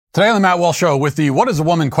Today on the Matt Walsh Show, with the What is a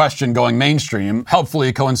Woman question going mainstream,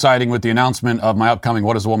 helpfully coinciding with the announcement of my upcoming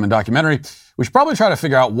What is a Woman documentary, we should probably try to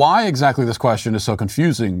figure out why exactly this question is so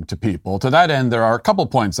confusing to people. To that end, there are a couple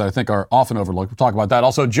of points that I think are often overlooked. We'll talk about that.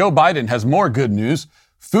 Also, Joe Biden has more good news.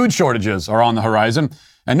 Food shortages are on the horizon,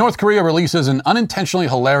 and North Korea releases an unintentionally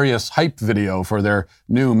hilarious hype video for their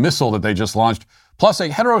new missile that they just launched. Plus, a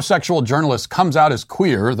heterosexual journalist comes out as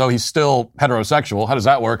queer, though he's still heterosexual. How does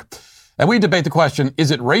that work? And we debate the question,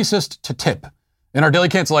 is it racist to tip? In our Daily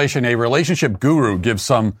Cancellation, a relationship guru gives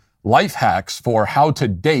some life hacks for how to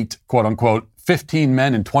date, quote unquote, 15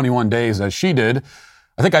 men in 21 days as she did.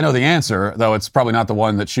 I think I know the answer, though it's probably not the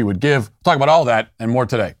one that she would give. We'll talk about all that and more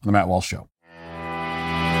today on the Matt Walsh Show.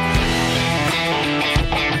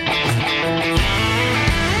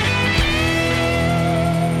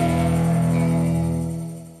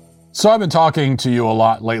 So I've been talking to you a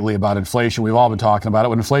lot lately about inflation. We've all been talking about it.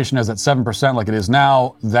 When inflation is at 7% like it is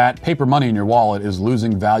now, that paper money in your wallet is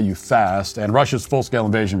losing value fast. And Russia's full-scale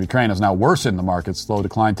invasion of Ukraine has now worsened the market's slow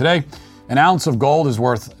decline. Today, an ounce of gold is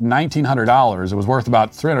worth $1,900. It was worth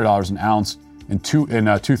about $300 an ounce in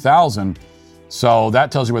 2000. So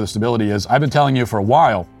that tells you where the stability is. I've been telling you for a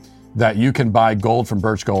while that you can buy gold from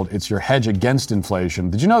Birch Gold. It's your hedge against inflation.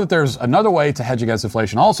 Did you know that there's another way to hedge against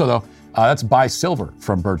inflation? Also, though, that's buy silver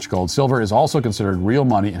from Birch Gold. Silver is also considered real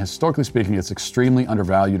money, and historically speaking, it's extremely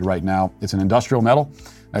undervalued right now. It's an industrial metal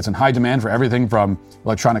that's in high demand for everything from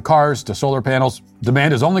electronic cars to solar panels.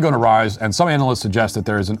 Demand is only going to rise, and some analysts suggest that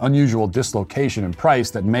there is an unusual dislocation in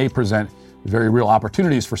price that may present very real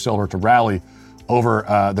opportunities for silver to rally over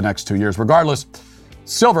the next 2 years. Regardless,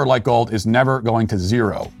 silver, like gold, is never going to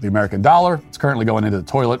zero. The American dollar is currently going into the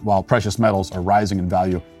toilet while precious metals are rising in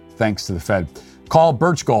value thanks to the Fed. Call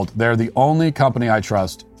Birch Gold. They're the only company I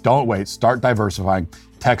trust. Don't wait. Start diversifying.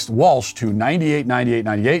 Text Walsh to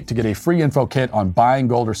 989898 to get a free info kit on buying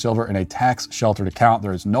gold or silver in a tax-sheltered account.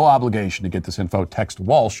 There is no obligation to get this info. Text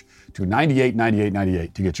Walsh to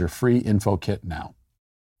 989898 to get your free info kit now.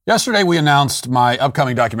 Yesterday, we announced my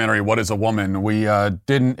upcoming documentary, What is a Woman? We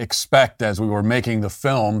didn't expect, as we were making the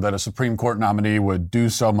film, that a Supreme Court nominee would do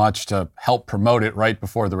so much to help promote it right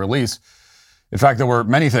before the release. In fact, there were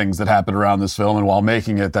many things that happened around this film and while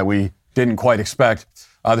making it that we didn't quite expect.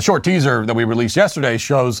 The short teaser that we released yesterday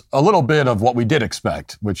shows a little bit of what we did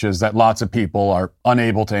expect, which is that lots of people are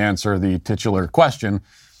unable to answer the titular question.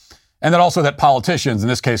 And then also that politicians, in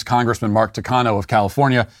this case, Congressman Mark Takano of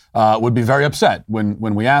California, would be very upset when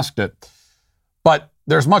we asked it. But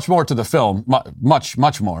there's much more to the film,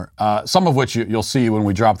 much more, some of which you'll see when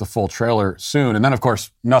we drop the full trailer soon. And then, of course,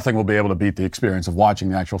 nothing will be able to beat the experience of watching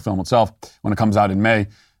the actual film itself when it comes out in May.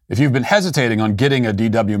 If you've been hesitating on getting a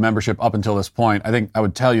DW membership up until this point, I think I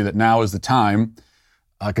would tell you that now is the time,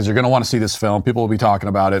 because you're going to want to see this film. People will be talking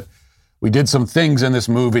about it. We did some things in this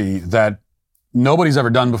movie that nobody's ever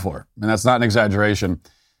done before, and that's not an exaggeration.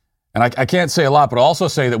 And I can't say a lot, but I'll also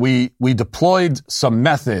say that we deployed some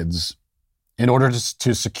methods in order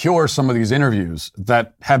to secure some of these interviews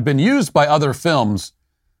that have been used by other films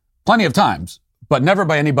plenty of times, but never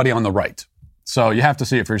by anybody on the right. So you have to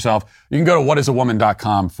see it for yourself. You can go to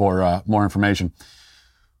whatisawoman.com for more information.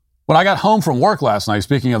 When I got home from work last night,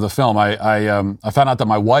 speaking of the film, I found out that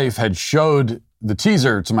my wife had showed the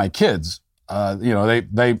teaser to my kids.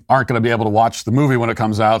 They aren't going to be able to watch the movie when it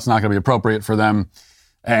comes out. It's not going to be appropriate for them.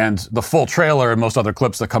 And the full trailer and most other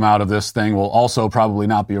clips that come out of this thing will also probably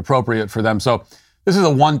not be appropriate for them. So this is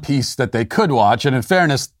a one piece that they could watch. And in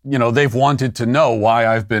fairness, they've wanted to know why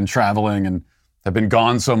I've been traveling and have been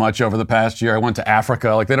gone so much over the past year. I went to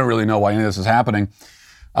Africa. They don't really know why any of this is happening.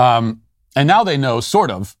 And now they know,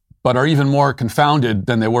 sort of, but are even more confounded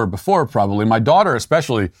than they were before, probably. My daughter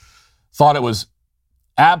especially thought it was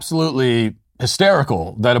absolutely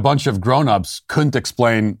hysterical that a bunch of grown-ups couldn't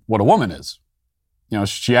explain what a woman is.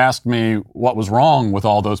 She asked me what was wrong with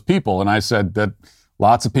all those people, and I said that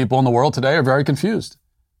lots of people in the world today are very confused,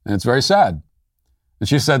 and it's very sad. And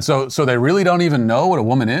she said, so they really don't even know what a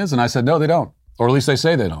woman is? And I said, no, they don't, or at least they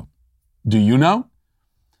say they don't. Do you know?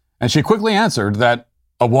 And she quickly answered that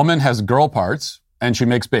a woman has girl parts and she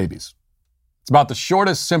makes babies. It's about the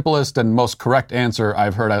shortest, simplest, and most correct answer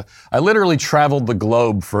I've heard. I literally traveled the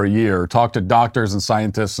globe for a year, talked to doctors and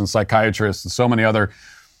scientists and psychiatrists and so many other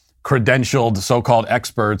credentialed so-called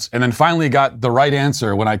experts, and then finally got the right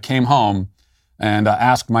answer when I came home and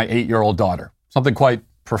asked my 8-year-old daughter. Something quite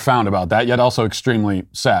profound about that, yet also extremely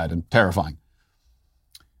sad and terrifying.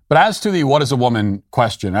 But as to the what is a woman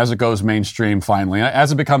question, as it goes mainstream finally,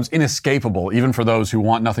 as it becomes inescapable, even for those who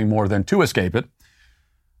want nothing more than to escape it,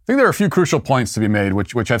 I think there are a few crucial points to be made,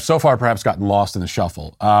 which have so far perhaps gotten lost in the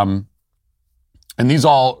shuffle. And these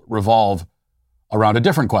all revolve around a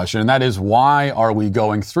different question, and that is, why are we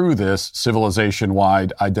going through this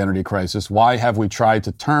civilization-wide identity crisis? Why have we tried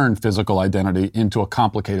to turn physical identity into a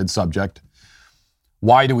complicated subject?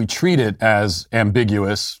 Why do we treat it as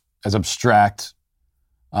ambiguous, as abstract,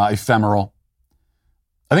 ephemeral?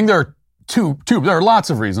 I think there are there are lots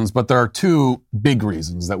of reasons, but there are two big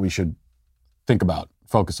reasons that we should think about,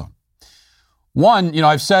 focus on. One,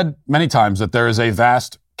 I've said many times that there is a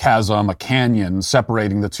vast chasm, a canyon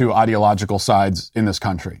separating the two ideological sides in this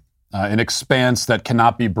country, an expanse that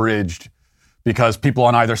cannot be bridged because people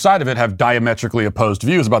on either side of it have diametrically opposed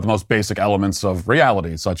views about the most basic elements of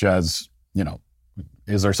reality, such as,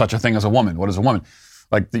 is there such a thing as a woman? What is a woman?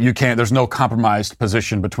 There's no compromised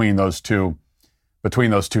position between those two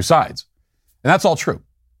sides. And that's all true.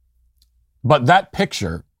 But that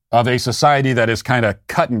picture of a society that is kind of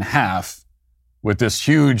cut in half with this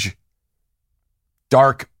huge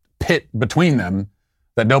dark pit between them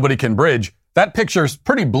that nobody can bridge, that picture is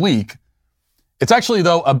pretty bleak. It's actually,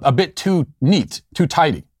 though, a bit too neat, too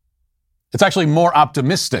tidy. It's actually more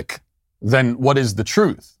optimistic than what is the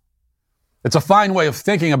truth. It's a fine way of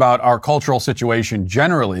thinking about our cultural situation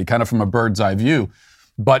generally, kind of from a bird's eye view.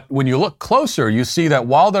 But when you look closer, you see that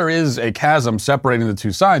while there is a chasm separating the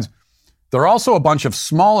two sides, there are also a bunch of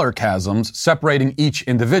smaller chasms separating each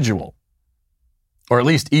individual, or at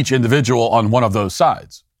least each individual on one of those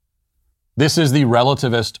sides. This is the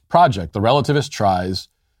relativist project. The relativist tries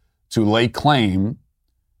to lay claim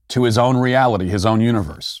to his own reality, his own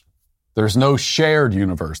universe. There's no shared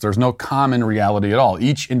universe. There's no common reality at all.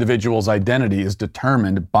 Each individual's identity is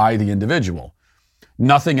determined by the individual.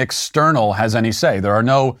 Nothing external has any say. There are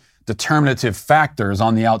no determinative factors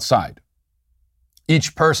on the outside.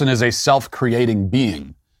 Each person is a self-creating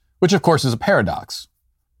being, which of course is a paradox.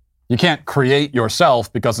 You can't create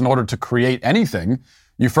yourself because in order to create anything,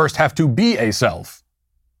 you first have to be a self.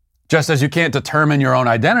 Just as you can't determine your own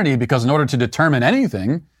identity because in order to determine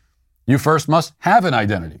anything, you first must have an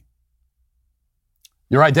identity.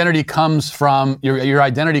 Your identity comes first.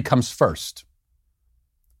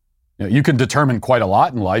 You can determine quite a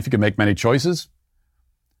lot in life. You can make many choices.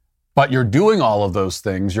 But you're doing all of those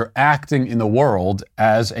things. You're acting in the world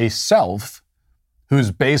as a self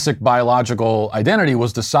whose basic biological identity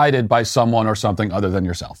was decided by someone or something other than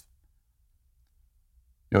yourself.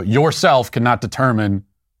 Yourself cannot determine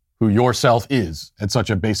who yourself is at such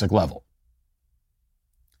a basic level.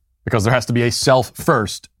 Because there has to be a self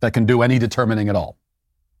first that can do any determining at all.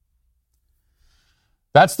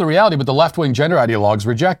 That's the reality, but the left-wing gender ideologues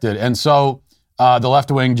reject it. And so the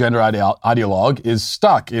left-wing gender ideologue is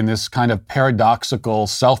stuck in this kind of paradoxical,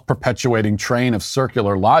 self-perpetuating train of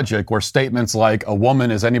circular logic where statements like a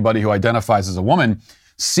woman is anybody who identifies as a woman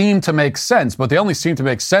seem to make sense, but they only seem to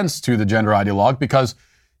make sense to the gender ideologue because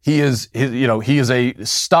he is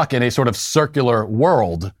stuck in a sort of circular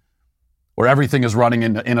world where everything is running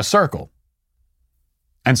in a circle.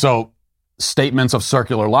 And so statements of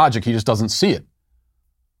circular logic, he just doesn't see it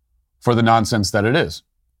for the nonsense that it is.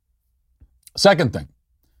 Second thing,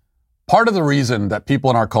 part of the reason that people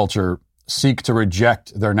in our culture seek to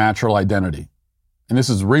reject their natural identity, and this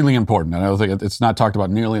is really important, and I don't think it's not talked about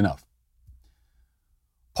nearly enough.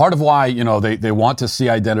 Part of why, they want to see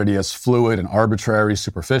identity as fluid and arbitrary,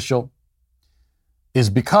 superficial, is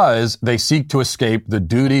because they seek to escape the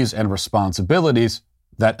duties and responsibilities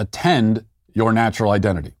that attend your natural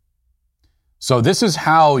identity. So this is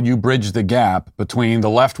how you bridge the gap between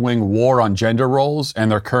the left-wing war on gender roles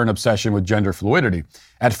and their current obsession with gender fluidity.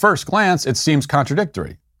 At first glance, it seems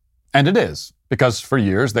contradictory. And it is, because for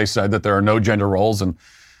years they said that there are no gender roles and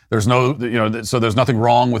there's so there's nothing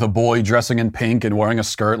wrong with a boy dressing in pink and wearing a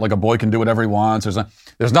skirt, like a boy can do whatever he wants.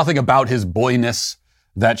 There's nothing about his boyness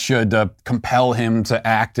that should compel him to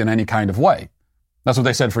act in any kind of way. That's what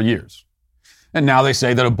they said for years. And now they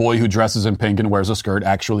say that a boy who dresses in pink and wears a skirt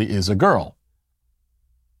actually is a girl.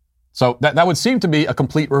 So that would seem to be a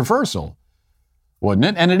complete reversal, wouldn't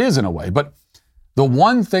it? And it is in a way. But the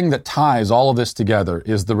one thing that ties all of this together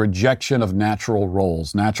is the rejection of natural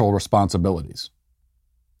roles, natural responsibilities.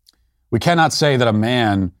 We cannot say that a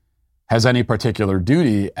man has any particular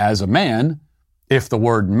duty as a man if the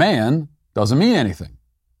word man doesn't mean anything.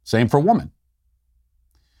 Same for woman.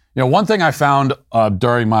 One thing I found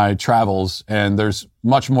during my travels, and there's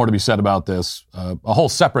much more to be said about this, a whole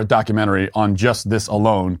separate documentary on just this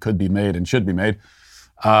alone could be made and should be made.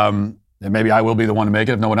 And maybe I will be the one to make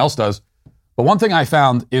it if no one else does. But one thing I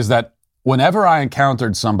found is that whenever I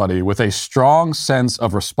encountered somebody with a strong sense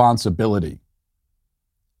of responsibility,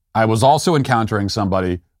 I was also encountering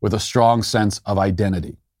somebody with a strong sense of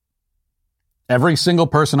identity. Every single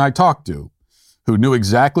person I talked to who knew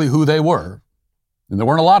exactly who they were, and there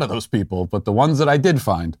weren't a lot of those people, but the ones that I did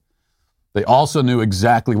find, they also knew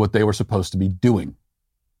exactly what they were supposed to be doing.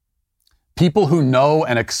 People who know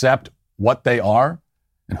and accept what they are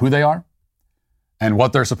and who they are and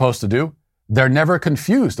what they're supposed to do, they're never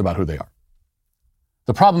confused about who they are.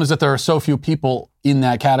 The problem is that there are so few people in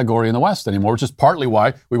that category in the West anymore, which is partly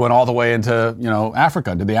why we went all the way into,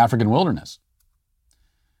 Africa, into the African wilderness.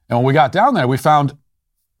 And when we got down there, we found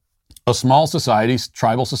a small society,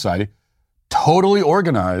 tribal society, totally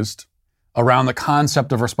organized around the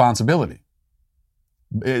concept of responsibility.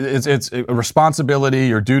 It's responsibility,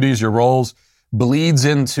 your duties, your roles, bleeds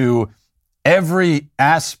into every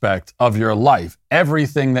aspect of your life,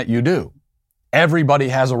 everything that you do. Everybody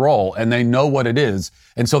has a role, and they know what it is,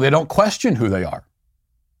 and so they don't question who they are.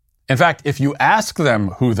 In fact, if you ask them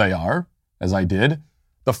who they are, as I did,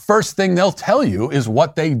 the first thing they'll tell you is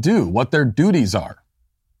what they do, what their duties are.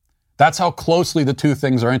 That's how closely the two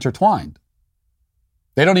things are intertwined.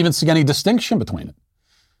 They don't even see any distinction between it.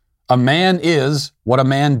 A man is what a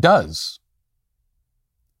man does.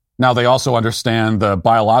 Now, they also understand the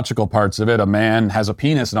biological parts of it. A man has a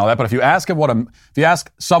penis and all that. But if you ask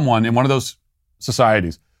someone in one of those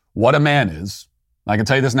societies what a man is, I can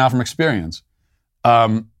tell you this now from experience,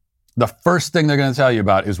 the first thing they're going to tell you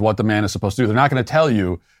about is what the man is supposed to do. They're not going to tell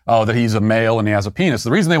you, that he's a male and he has a penis.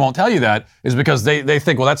 The reason they won't tell you that is because they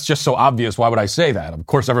think, well, that's just so obvious. Why would I say that? Of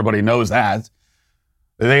course, everybody knows that.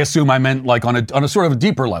 They assume I meant like on a sort of a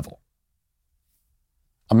deeper level.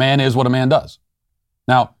 A man is what a man does.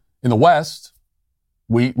 Now, in the West,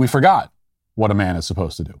 we forgot what a man is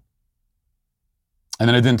supposed to do. And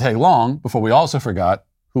then it didn't take long before we also forgot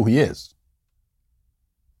who he is.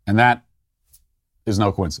 And that is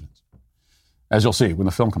no coincidence, as you'll see when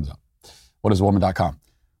the film comes out. Whatiswoman.com.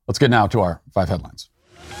 Let's get now to our 5 headlines.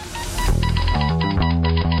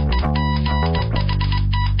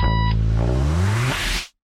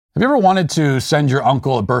 Have you ever wanted to send your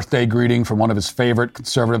uncle a birthday greeting from one of his favorite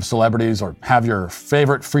conservative celebrities, or have your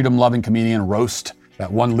favorite freedom-loving comedian roast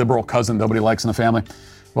that one liberal cousin nobody likes in the family?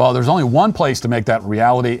 Well, there's only one place to make that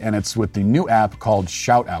reality, and it's with the new app called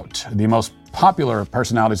Shout Out. The most popular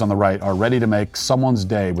personalities on the right are ready to make someone's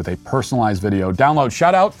day with a personalized video. Download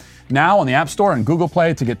Shout Out now on the App Store and Google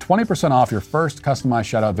Play to get 20% off your first customized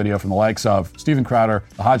Shout Out video from the likes of Steven Crowder,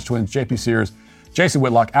 the Hodge Twins, JP Sears, Jason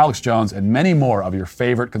Whitlock, Alex Jones, and many more of your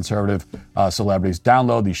favorite conservative celebrities.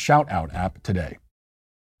 Download the Shout Out app today.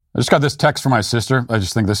 I just got this text from my sister. I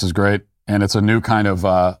just think this is great. And it's a new kind of,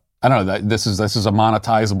 this is a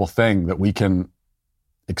monetizable thing that we can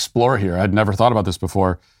explore here. I'd never thought about this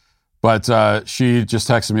before. But she just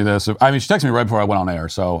texted me this. I mean, she texted me right before I went on air.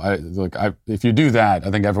 So if you do that,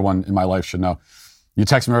 I think everyone in my life should know. You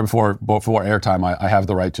text me right before airtime. I have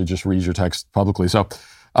the right to just read your text publicly. So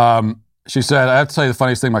she said, I have to tell you the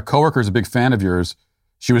funniest thing. My coworker is a big fan of yours.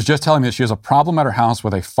 She was just telling me that she has a problem at her house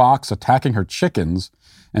with a fox attacking her chickens,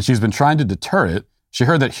 and she's been trying to deter it. She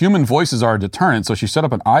heard that human voices are a deterrent, so she set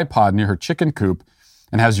up an iPod near her chicken coop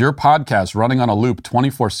and has your podcast running on a loop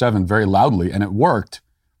 24/7 very loudly, and it worked.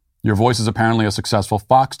 Your voice is apparently a successful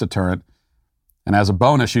fox deterrent, and as a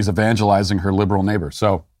bonus, she's evangelizing her liberal neighbors.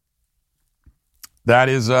 So that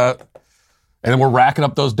is, and then we're racking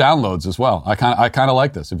up those downloads as well. I kind of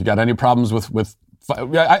like this. If you got any problems with,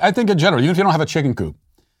 I think in general, even if you don't have a chicken coop,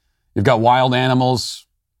 you've got wild animals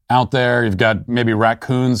out there. You've got maybe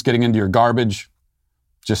raccoons getting into your garbage.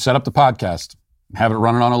 Just set up the podcast, have it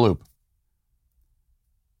running on a loop,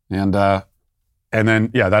 and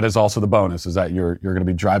then, that is also the bonus, is that you're going to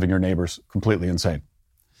be driving your neighbors completely insane.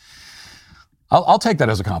 I'll take that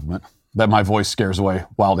as a compliment, that my voice scares away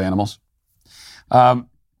wild animals. All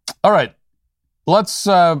right, let's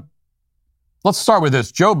start with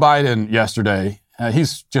this. Joe Biden yesterday,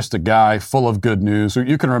 he's just a guy full of good news.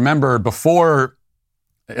 You can remember before,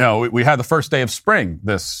 we had the first day of spring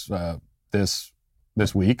this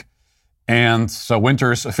week, and so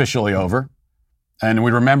winter's officially over. And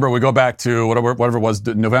we go back to whatever it was,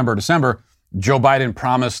 November, December, Joe Biden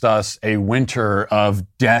promised us a winter of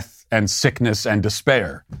death and sickness and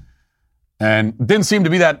despair. And it didn't seem to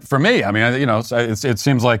be that for me. I mean, it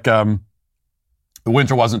seems like the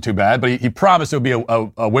winter wasn't too bad, but he promised it would be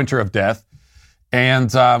a winter of death.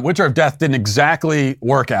 And winter of death didn't exactly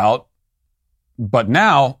work out. But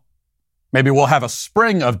now, maybe we'll have a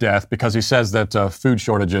spring of death, because he says that food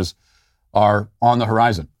shortages are on the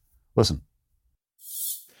horizon. Listen.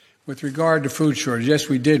 With regard to food shortages, yes,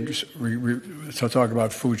 we did talk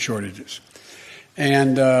about food shortages.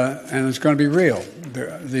 And it's going to be real.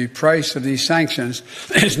 The price of these sanctions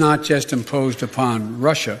is not just imposed upon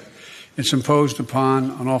Russia. It's imposed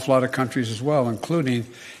upon an awful lot of countries as well, including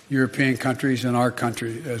European countries and our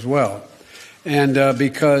country as well. And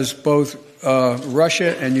because both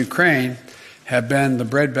Russia and Ukraine have been the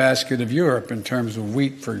breadbasket of Europe in terms of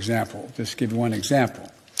wheat, for example, just to give you one example.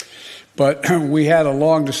 But we had a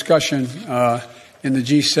long discussion in the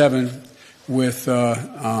G7 with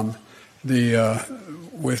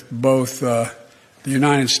both the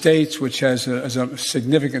United States, which has a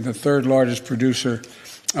significant, the third largest producer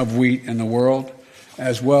of wheat in the world,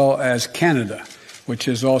 as well as Canada, which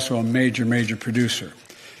is also a major producer.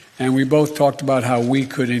 And we both talked about how we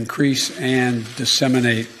could increase and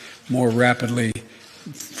disseminate more rapidly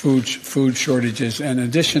food shortages. And in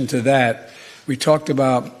addition to that, we talked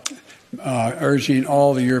about urging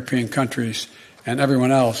all the European countries and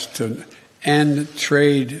everyone else to end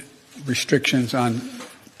trade restrictions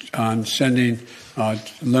on sending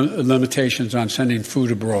limitations on sending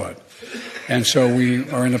food abroad. And so we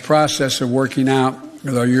are in the process of working out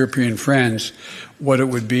with our European friends what it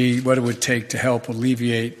would take to help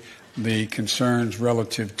alleviate the concerns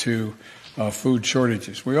relative to food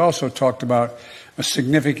shortages. We also talked about a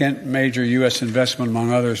significant major U.S. investment,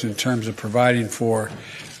 among others, in terms of providing for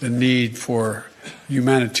the need for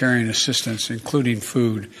humanitarian assistance, including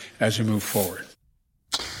food, as we move forward.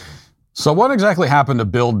 So what exactly happened to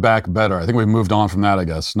Build Back Better? I think we've moved on from that, I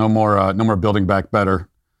guess. No more Building Back Better.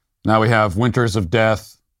 Now we have winters of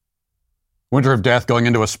death. Winter of death going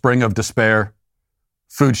into a spring of despair.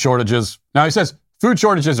 Food shortages. Now he says food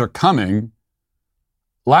shortages are coming.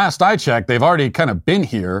 Last I checked, they've already kind of been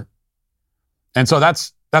here. And so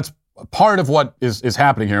that's part of what is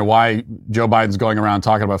happening here, why Joe Biden's going around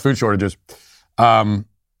talking about food shortages,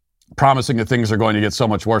 promising that things are going to get so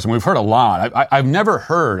much worse. And we've heard a lot. I've never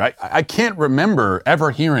heard, I can't remember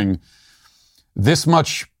ever hearing this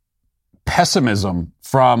much pessimism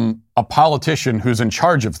from a politician who's in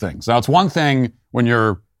charge of things. Now, it's one thing when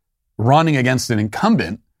you're running against an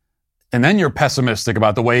incumbent, and then you're pessimistic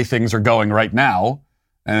about the way things are going right now,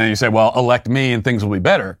 and then you say, well, elect me and things will be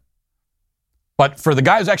better. But for the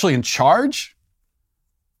guy who's actually in charge,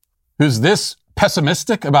 who's this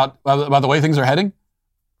pessimistic about the way things are heading,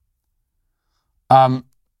 part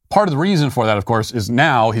of the reason for that, of course, is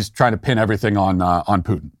now he's trying to pin everything on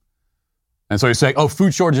Putin. And so he's saying, oh,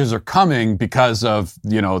 food shortages are coming because of,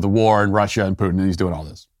 the war in Russia and Putin, and he's doing all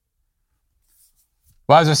this.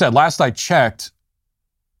 Well, as I said, last I checked,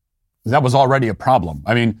 that was already a problem.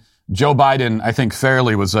 I mean, Joe Biden, I think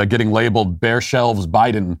fairly, was getting labeled bare shelves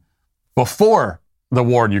Biden before the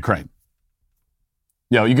war in Ukraine.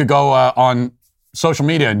 You could go on social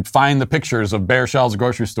media and find the pictures of bare shelves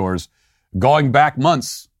grocery stores going back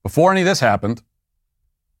months before any of this happened.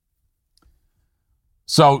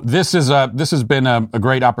 So this has been a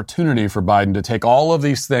great opportunity for Biden to take all of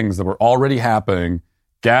these things that were already happening,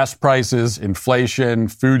 gas prices, inflation,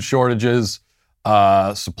 food shortages,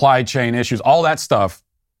 supply chain issues, all that stuff,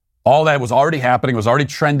 all that was already happening, was already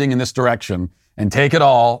trending in this direction, and take it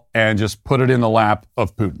all and just put it in the lap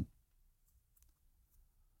of Putin.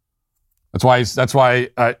 That's why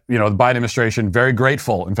the Biden administration, very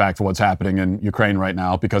grateful, in fact, for what's happening in Ukraine right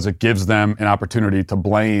now, because it gives them an opportunity to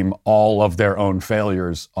blame all of their own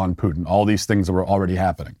failures on Putin, all these things that were already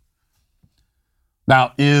happening.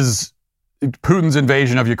 Now, is Putin's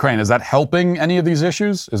invasion of Ukraine, is that helping any of these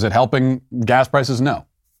issues? Is it helping gas prices? No.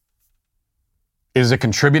 Is it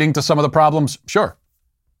contributing to some of the problems? Sure.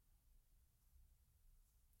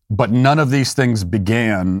 But none of these things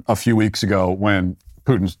began a few weeks ago when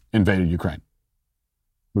Putin invaded Ukraine.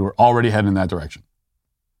 We were already heading in that direction.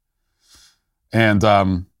 And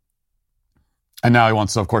now he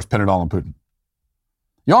wants to, of course, pin it all on Putin.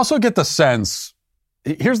 You also get the sense,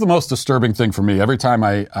 here's the most disturbing thing for me. Every time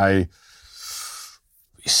I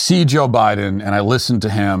see Joe Biden and I listen to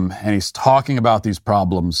him and he's talking about these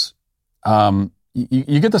problems,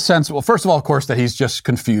 you get the sense, well, first of all, of course, that he's just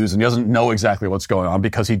confused and he doesn't know exactly what's going on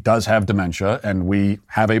because he does have dementia, and we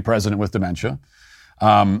have a president with dementia.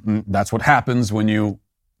 That's what happens when you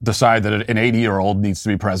decide that an 80-year-old needs to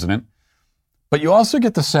be president. But you also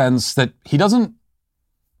get the sense that he doesn't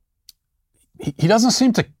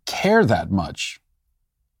seem to care that much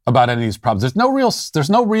about any of these problems. There's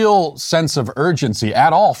no real sense of urgency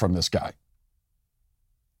at all from this guy.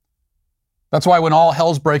 That's why when all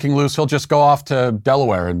hell's breaking loose, he'll just go off to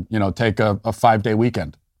Delaware and, take a 5-day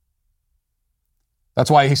weekend.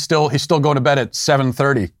 That's why he's still going to bed at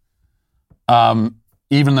 7:30,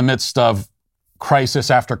 even in the midst of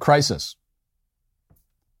crisis after crisis.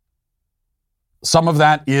 Some of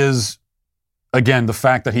that is, again, the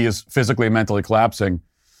fact that he is physically and mentally collapsing.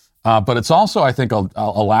 But it's also, I think, a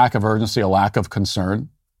lack of urgency, a lack of concern.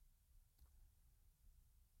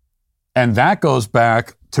 And that goes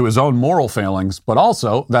back to his own moral failings, but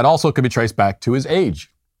that also could be traced back to his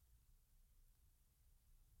age.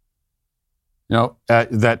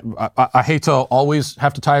 I hate to always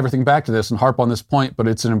have to tie everything back to this and harp on this point, but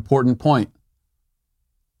it's an important point.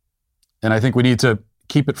 And I think we need to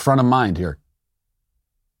keep it front of mind here.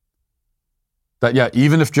 That, yeah,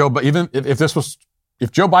 even if Joe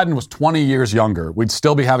Biden was 20 years younger, we'd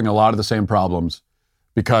still be having a lot of the same problems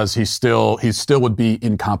because he still would be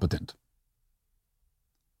incompetent.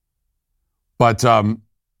 But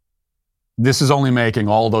this is only making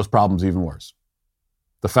all of those problems even worse.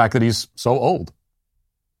 The fact that he's so old.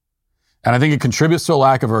 And I think it contributes to a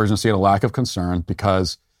lack of urgency and a lack of concern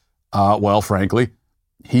because, frankly,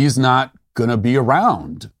 he's not going to be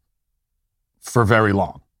around for very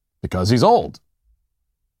long because he's old.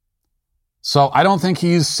 So I don't think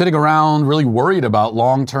he's sitting around really worried about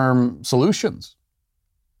long-term solutions.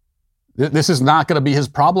 This is not going to be his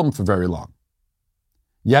problem for very long.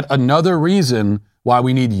 Yet another reason why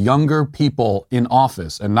we need younger people in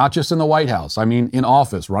office, and not just in the White House, I mean in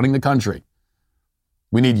office, running the country.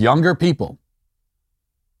 We need younger people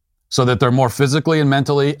so that they're more physically and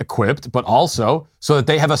mentally equipped, but also so that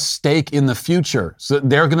they have a stake in the future, so that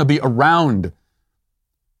they're going to be around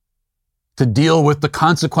to deal with the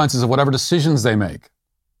consequences of whatever decisions they make.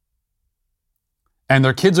 And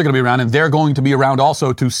their kids are going to be around, and they're going to be around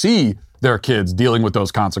also to see their kids dealing with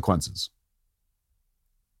those consequences.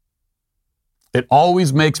 It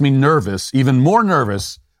always makes me nervous, even more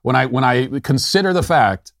nervous, when I consider the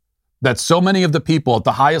fact that so many of the people at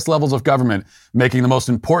the highest levels of government making the most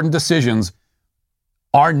important decisions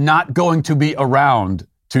are not going to be around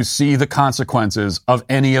to see the consequences of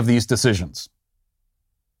any of these decisions.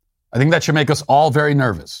 I think that should make us all very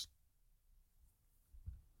nervous.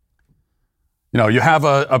 You have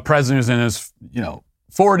a president who's in his,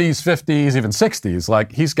 40s, 50s, even 60s.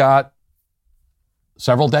 Like, he's got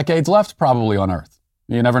several decades left probably on Earth.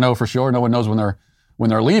 You never know for sure. No one knows when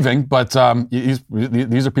they're leaving, but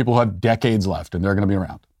these are people who have decades left, and they're going to be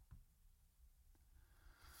around.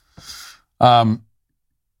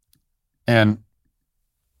 And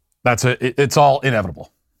it's all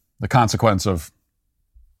inevitable. The consequence of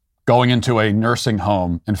going into a nursing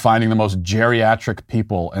home and finding the most geriatric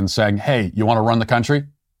people and saying, hey, you want to run the country?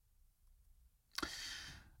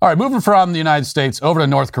 All right, moving from the United States over to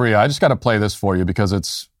North Korea. I just got to play this for you because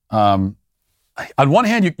it's, on one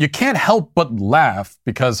hand, you can't help but laugh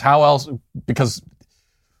because how else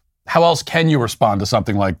can you respond to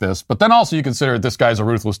something like this? But then also you consider this guy's a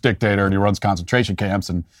ruthless dictator and he runs concentration camps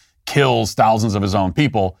and kills thousands of his own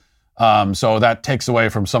people. So that takes away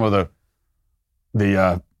from some of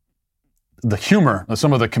the humor,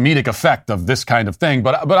 some of the comedic effect of this kind of thing.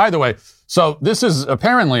 But either way, so this is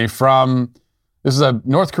apparently this is a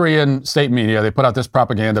North Korean state media. They put out this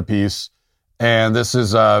propaganda piece, and this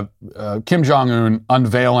is Kim Jong-un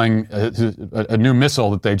unveiling a new missile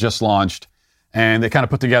that they just launched, and they kind of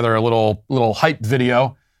put together a little hype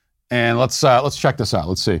video. And let's check this out.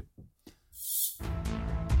 Let's see.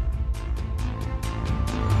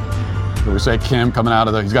 So we say Kim coming out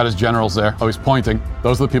of he's got his generals there. Oh, he's pointing.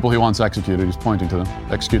 Those are the people he wants executed. He's pointing to them.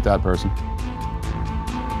 Execute that person.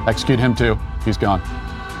 Execute him too. He's gone.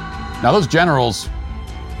 Now those generals,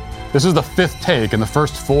 this is the fifth take, and the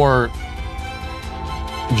first four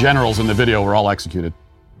generals in the video were all executed.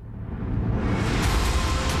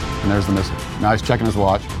 And there's the missile. Now he's checking his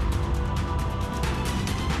watch.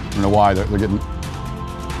 I don't know why they're getting...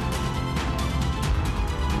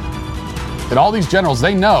 And all these generals,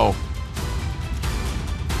 they know...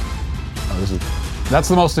 That's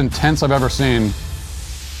the most intense I've ever seen.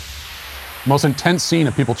 Most intense scene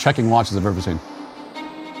of people checking watches I've ever seen.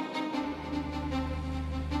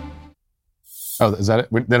 Oh, is that it?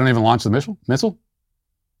 They don't even launch the missile?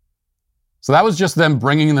 So that was just them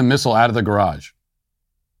bringing the missile out of the garage.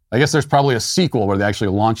 I guess there's probably a sequel where they actually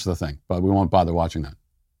launch the thing, but we won't bother watching that.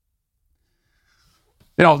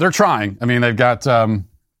 They're trying. I mean, they've got...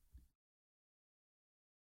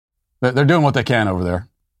 they're doing what they can over there.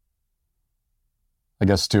 I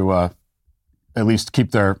guess to at least keep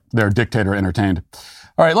their dictator entertained.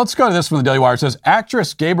 All right, let's go to this from the Daily Wire. It says,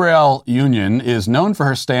 actress Gabrielle Union is known for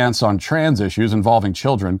her stance on trans issues involving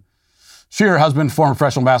children. She and her husband, former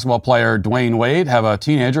professional basketball player Dwayne Wade, have a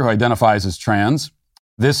teenager who identifies as trans.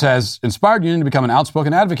 This has inspired Union to become an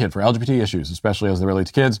outspoken advocate for LGBT issues, especially as they relate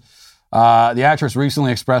to kids. The actress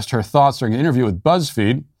recently expressed her thoughts during an interview with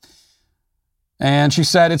BuzzFeed. And she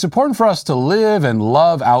said, it's important for us to live and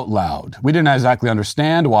love out loud. We didn't exactly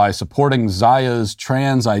understand why supporting Zaya's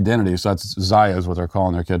trans identity, so that's Zaya is what they're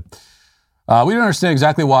calling their kid. We didn't understand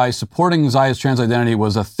exactly why supporting Zaya's trans identity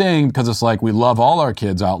was a thing, because it's like we love all our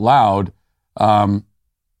kids out loud. Their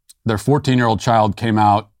 14-year-old child came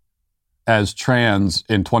out as trans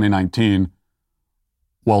in 2019.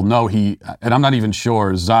 well, no, and I'm not even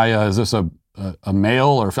sure, Zaya, is this a male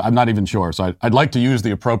or I'm not even sure. So I'd like to use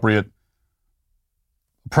the appropriate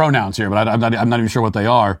pronouns here, but I'm not even sure what they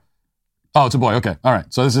are. Oh, it's a boy. Okay. All right.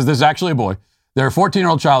 So this is actually a boy. Their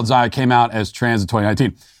 14-year-old child, Zaya, came out as trans in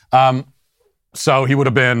 2019. So he would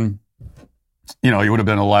have been, he would have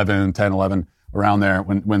been 11, around there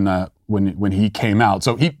when he came out.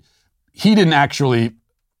 So he didn't actually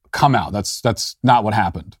come out. That's not what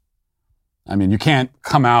happened. I mean, you can't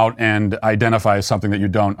come out and identify as something that you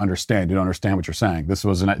don't understand. You don't understand what you're saying. This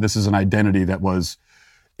is an identity that was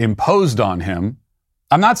imposed on him.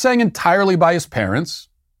 I'm not saying entirely by his parents,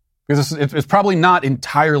 because it's probably not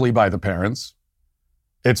entirely by the parents.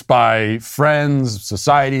 It's by friends,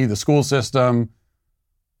 society, the school system,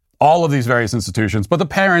 all of these various institutions. But the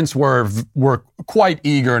parents were quite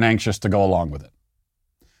eager and anxious to go along with it.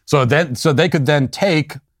 So they could then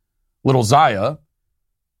take little Zaya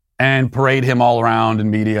and parade him all around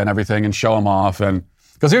in media and everything and show him off. And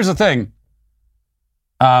because here's the thing,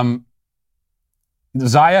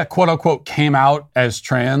 Zaya, quote unquote, came out as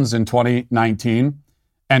trans in 2019.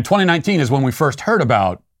 And 2019 is when we first heard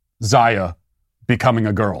about Zaya becoming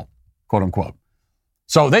a girl, quote unquote.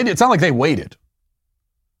 So it's not like they waited.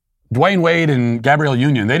 Dwayne Wade and Gabrielle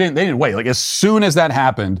Union, they didn't wait. Like as soon as that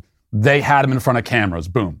happened, they had him in front of cameras.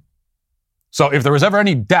 Boom. So if there was ever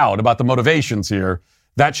any doubt about the motivations here,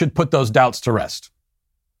 that should put those doubts to rest.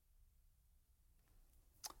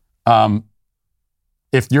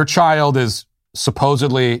 If your child is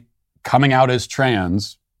supposedly coming out as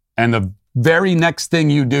trans, and the very next thing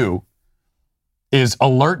you do is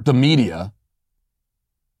alert the media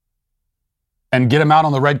and get them out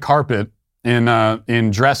on the red carpet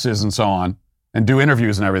in dresses and so on, and do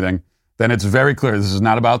interviews and everything, then it's very clear this is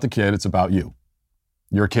not about the kid, it's about you.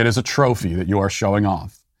 Your kid is a trophy that you are showing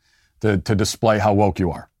off to display how woke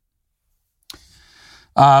you are.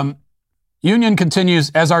 Union continues,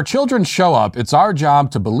 as our children show up, it's our job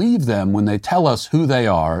to believe them when they tell us who they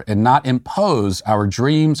are and not impose our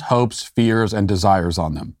dreams, hopes, fears, and desires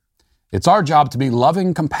on them. It's our job to be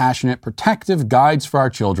loving, compassionate, protective guides for our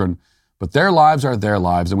children, but their lives are their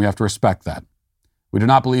lives, and we have to respect that. We do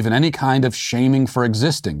not believe in any kind of shaming for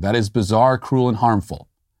existing. That is bizarre, cruel, and harmful.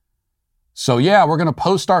 So yeah, we're going to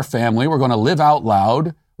post our family, we're going to live out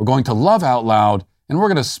loud, we're going to love out loud, and we're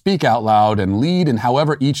going to speak out loud and lead in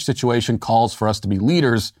however each situation calls for us to be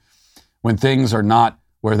leaders when things are not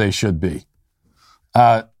where they should be.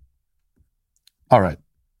 All right.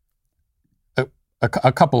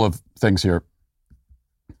 A couple of things here.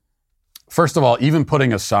 First of all, even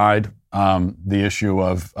putting aside the issue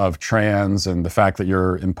of trans and the fact that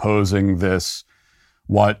you're imposing this,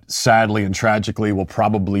 what sadly and tragically will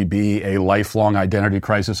probably be a lifelong identity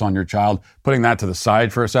crisis on your child, putting that to the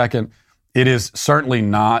side for a second, it is certainly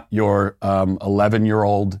not your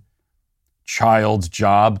 11-year-old child's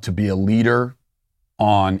job to be a leader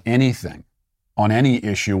on anything, on any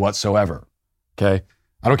issue whatsoever, okay?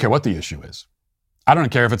 I don't care what the issue is. I don't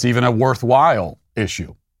care if it's even a worthwhile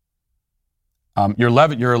issue. Your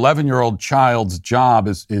 11-year-old child's job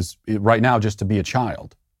is right now just to be a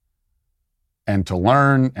child and to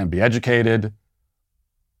learn and be educated,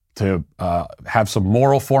 to have some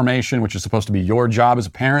moral formation, which is supposed to be your job as a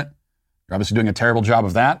parent. You're obviously doing a terrible job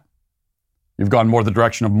of that. You've gone more the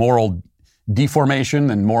direction of moral deformation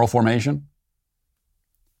than moral formation.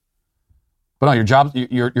 But no,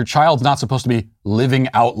 your child's not supposed to be living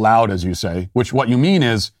out loud, as you say, which what you mean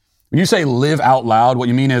is, when you say live out loud, what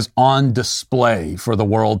you mean is on display for the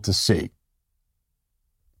world to see.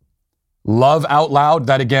 Love out loud,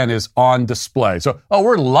 that again is on display. So,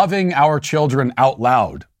 we're loving our children out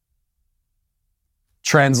loud.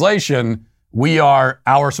 Translation,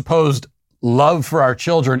 our supposed love for our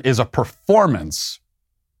children is a performance.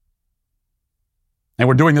 And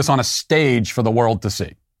we're doing this on a stage for the world to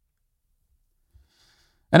see.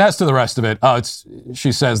 And as to the rest of it,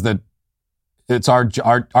 she says that it's our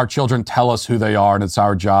children tell us who they are and it's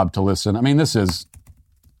our job to listen. I mean, this is...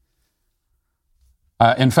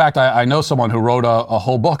 in fact, I know someone who wrote a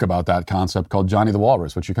whole book about that concept called Johnny the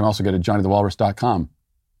Walrus, which you can also get at johnnythewalrus.com.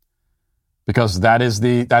 Because that's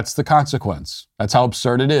the consequence. That's how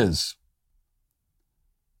absurd it is.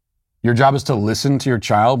 Your job is to listen to your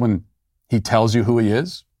child when he tells you who he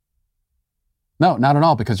is? No, not at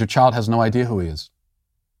all, because your child has no idea who he is.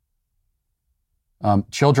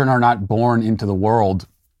 Children are not born into the world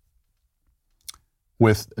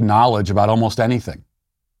with knowledge about almost anything.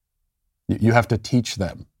 You have to teach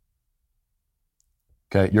them.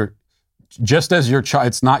 Okay, just as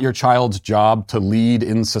it's not your child's job to lead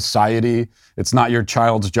in society. It's not your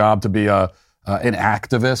child's job to be an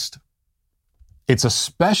activist. It's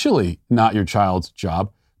especially not your child's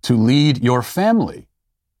job to lead your family.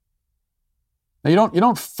 Now, you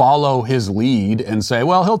don't follow his lead and say,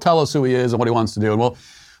 well, he'll tell us who he is and what he wants to do, and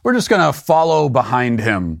we're just going to follow behind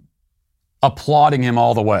him, applauding him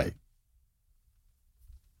all the way.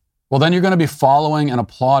 Well, then you're going to be following and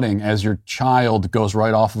applauding as your child goes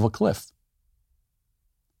right off of a cliff.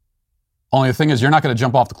 Only the thing is, you're not going to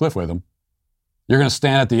jump off the cliff with him. You're going to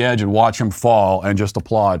stand at the edge and watch him fall and just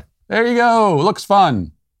applaud. There you go. Looks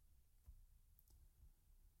fun.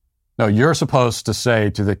 No, you're supposed to say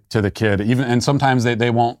to the kid, even, and sometimes they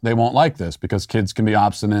won't like this because kids can be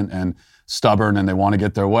obstinate and stubborn and they want to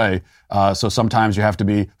get their way. So sometimes you have to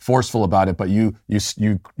be forceful about it, but you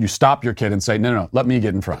stop your kid and say, no, let me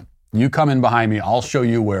get in front. You come in behind me. I'll show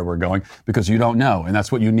you where we're going because you don't know. And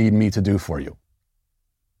that's what you need me to do for you.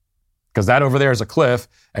 Because that over there is a cliff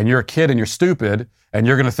and you're a kid and you're stupid and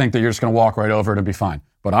you're going to think that you're just going to walk right over it and be fine.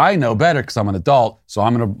 But I know better because I'm an adult. So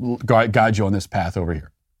I'm going to guide you on this path over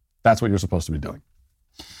here. That's what you're supposed to be doing.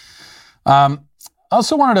 I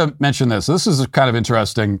also wanted to mention this. This is kind of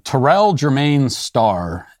interesting. Terrell Jermaine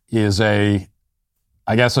Starr is a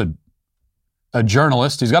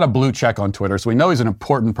journalist. He's got a blue check on Twitter, so we know he's an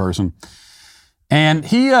important person. And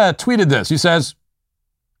he tweeted this. He says,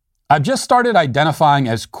 I've just started identifying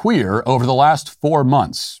as queer over the last 4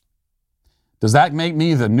 months. Does that make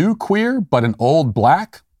me the new queer, but an old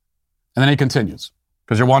black? And then he continues,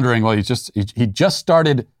 because you're wondering, well, he just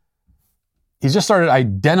started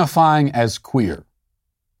identifying as queer.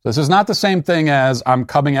 This is not the same thing as I'm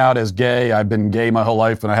coming out as gay. I've been gay my whole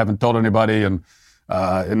life and I haven't told anybody, and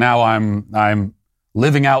now I'm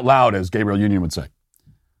living out loud, as Gabriel Union would say.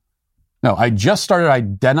 No, I just started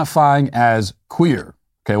identifying as queer.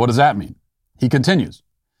 Okay, what does that mean? He continues.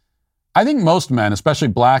 I think most men, especially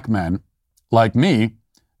black men like me,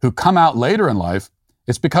 who come out later in life,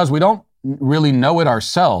 it's because we don't really know it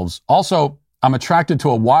ourselves. Also, I'm attracted to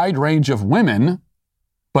a wide range of women,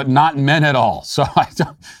 but not men at all. So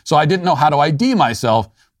I didn't know how to ID myself,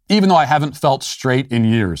 even though I haven't felt straight in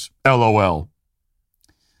years. LOL.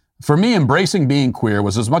 For me, embracing being queer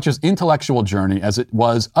was as much an intellectual journey as it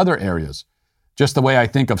was other areas. Just the way I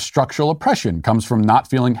think of structural oppression comes from not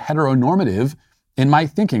feeling heteronormative in my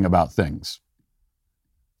thinking about things.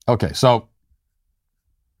 Okay, so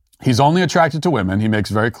he's only attracted to women. He makes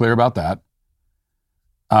very clear about that.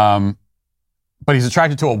 But he's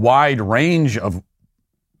attracted to a wide range of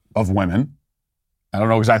women. I don't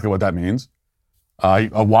know exactly what that means.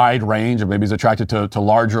 A wide range, or maybe he's attracted to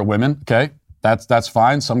larger women. Okay, that's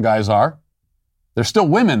fine. Some guys are. They're still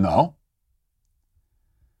women, though.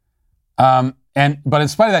 But in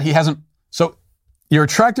spite of that, he hasn't. So you're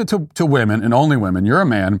attracted to women and only women. You're a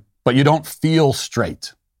man, but you don't feel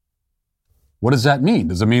straight. What does that mean?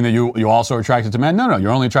 Does it mean that you also are attracted to men? No,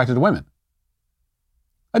 you're only attracted to women.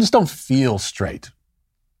 I just don't feel straight.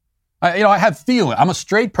 I have feeling. I'm a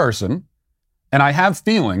straight person, and I have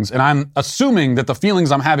feelings, and I'm assuming that the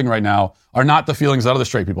feelings I'm having right now are not the feelings that other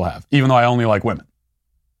straight people have, even though I only like women.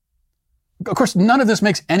 Of course, none of this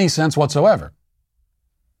makes any sense whatsoever.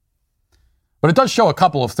 But it does show a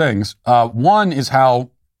couple of things. One is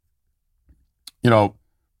how,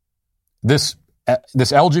 this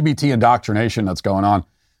LGBT indoctrination that's going on,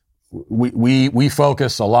 we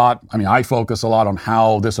focus a lot. I mean, I focus a lot on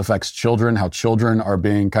how this affects children, how children are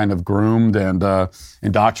being kind of groomed and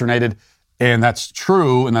indoctrinated. And that's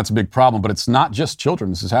true, and that's a big problem. But it's not just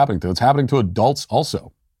children this is happening to. It's happening to adults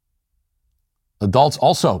also. Adults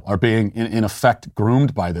also are being, in effect,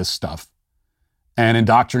 groomed by this stuff and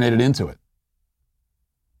indoctrinated into it.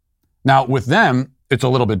 Now, with them, it's a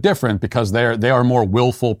little bit different because they are more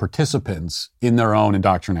willful participants in their own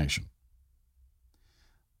indoctrination.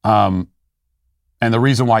 And the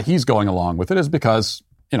reason why he's going along with it is because,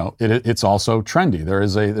 it's also trendy.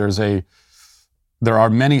 There are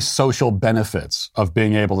many social benefits of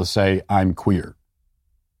being able to say, I'm queer.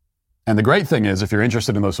 And the great thing is, if you're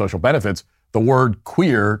interested in those social benefits, the word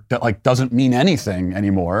queer doesn't mean anything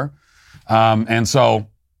anymore. And so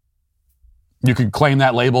you could claim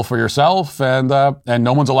that label for yourself, and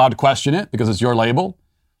no one's allowed to question it because it's your label.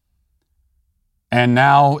 And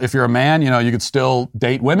now, if you're a man, you could still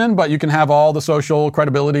date women, but you can have all the social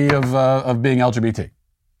credibility of being LGBT.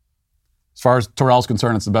 As far as Terrell's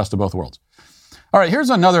concerned, it's the best of both worlds. All right, here's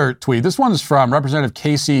another tweet. This one's from Representative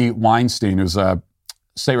Casey Weinstein, who's a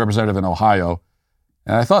state representative in Ohio.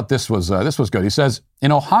 And I thought this was good. He says,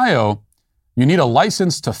 in Ohio, you need a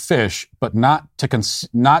license to fish, but not to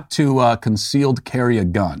concealed carry a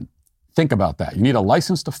gun. Think about that. You need a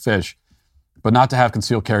license to fish, but not to have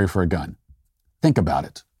concealed carry for a gun. Think about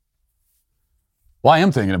it. Well, I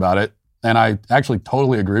am thinking about it. and I actually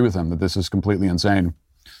totally agree with him that this is completely insane.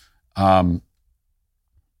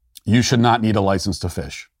 You should not need a license to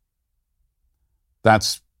fish.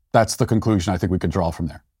 That's the conclusion I think we could draw from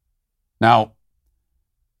there. Now,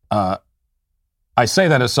 I say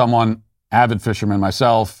that as someone, avid fisherman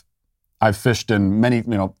myself. I've fished in many,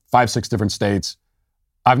 5, 6 different states.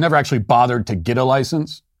 I've never actually bothered to get a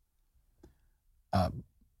license.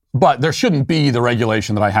 But there shouldn't be the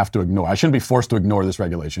regulation that I have to ignore. I shouldn't be forced to ignore this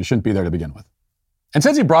regulation. It shouldn't be there to begin with. And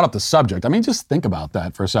since he brought up the subject, just think about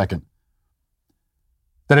that for a second.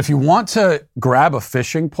 That if you want to grab a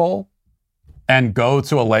fishing pole and go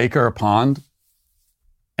to a lake or a pond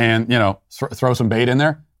and, throw some bait in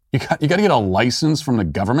there, you got to get a license from the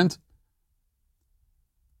government.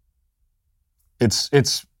 It's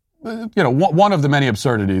one of the many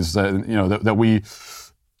absurdities that we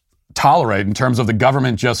tolerate in terms of the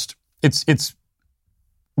government just, it's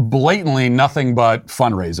blatantly nothing but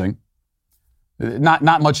fundraising. Not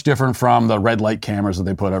much different from the red light cameras that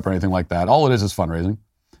they put up or anything like that. All it is fundraising.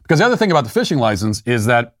 Because the other thing about the fishing license is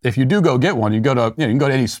that if you do go get one, you can go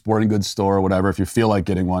to any sporting goods store or whatever if you feel like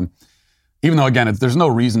getting one. Even though, again, there's no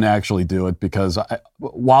reason to actually do it because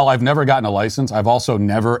while I've never gotten a license, I've also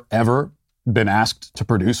never, ever been asked to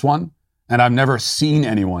produce one. And I've never seen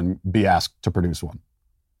anyone be asked to produce one.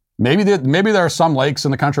 Maybe there are some lakes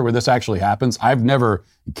in the country where this actually happens. I've never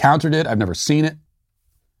encountered it. I've never seen it.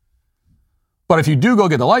 But if you do go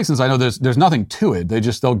get the license, I know there's nothing to it.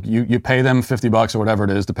 You pay them $50 or whatever it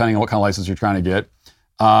is, depending on what kind of license you're trying to get.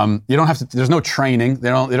 You don't have to. There's no training. They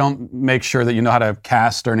don't make sure that you know how to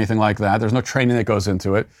cast or anything like that. There's no training that goes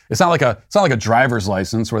into it. It's not like a driver's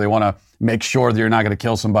license where they want to make sure that you're not going to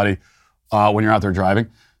kill somebody when you're out there driving.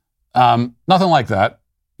 Nothing like that.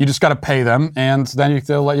 You just got to pay them, and then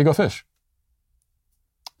they'll let you go fish.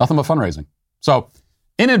 Nothing but fundraising. So,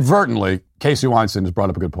 inadvertently, Casey Weinstein has brought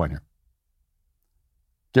up a good point here.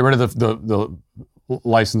 Get rid of the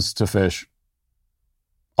license to fish.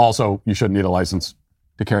 Also, you shouldn't need a license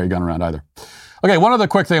to carry a gun around either. Okay, one other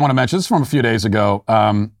quick thing I want to mention. This is from a few days ago.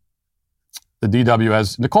 The DW,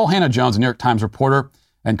 as Nicole Hannah-Jones, a New York Times reporter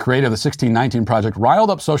and creator of the 1619 Project, riled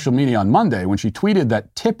up social media on Monday when she tweeted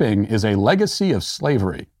that tipping is a legacy of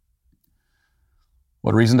slavery.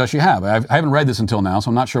 What reason does she have? I haven't read this until now, so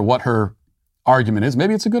I'm not sure what her argument is.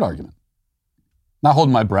 Maybe it's a good argument. Not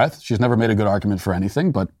holding my breath. She's never made a good argument for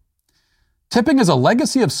anything, but tipping is a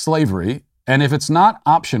legacy of slavery, and if it's not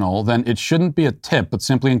optional, then it shouldn't be a tip, but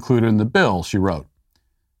simply included in the bill, she wrote.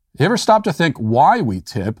 You ever stop to think why we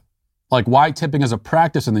tip? Like why tipping is a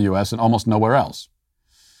practice in the U.S. and almost nowhere else?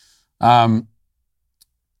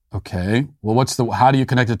 Okay, well, how do you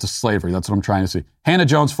connect it to slavery? That's what I'm trying to see.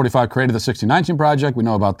 Hannah-Jones, 45, created the 1619 Project. We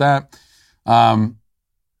know about that.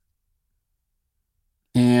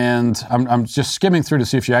 And I'm just skimming through to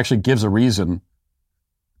see if she actually gives a reason.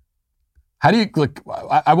 How do you,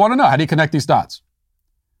 I want to know, how do you connect these dots?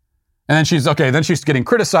 And then she's getting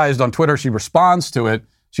criticized on Twitter. She responds to it.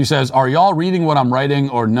 She says, are y'all reading what I'm writing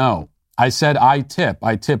or no? I said I tip.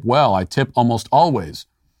 I tip well. I tip almost always.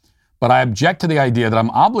 But I object to the idea that I'm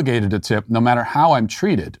obligated to tip no matter how I'm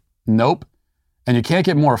treated. Nope. And you can't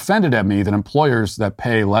get more offended at me than employers that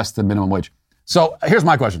pay less than minimum wage. So here's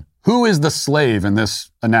my question. Who is the slave in this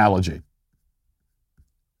analogy?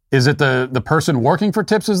 Is it the person working for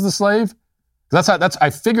tips is the slave? I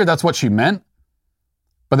figured that's what she meant.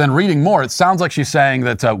 But then reading more, it sounds like she's saying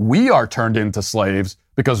that we are turned into slaves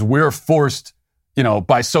because we're forced,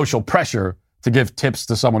 by social pressure to give tips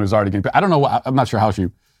to someone who's already getting paid. I don't know. I'm not sure how she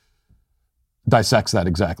dissects that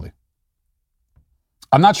exactly.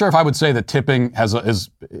 I'm not sure if I would say that tipping is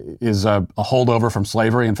a holdover from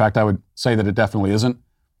slavery. In fact, I would say that it definitely isn't.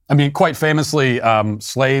 Quite famously,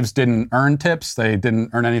 slaves didn't earn tips. They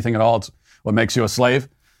didn't earn anything at all. It's what makes you a slave.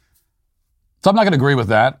 So I'm not going to agree with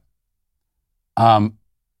that.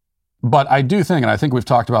 But I do think, and I think we've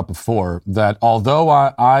talked about before, that although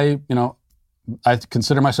I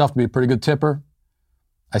consider myself to be a pretty good tipper,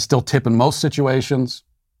 I still tip in most situations.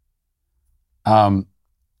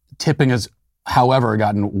 Tipping has, however,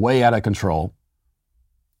 gotten way out of control.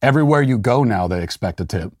 Everywhere you go now, they expect a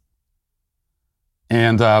tip.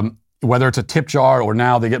 And whether it's a tip jar or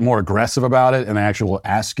now they get more aggressive about it and they actually will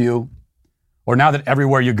ask you, or now that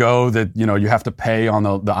everywhere you go that, you have to pay on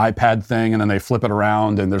the iPad thing and then they flip it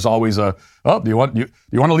around and there's always do you want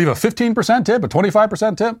to leave a 15% tip, a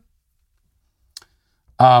 25% tip?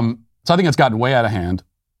 So I think it's gotten way out of hand.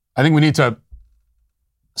 I think we need to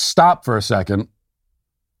stop for a second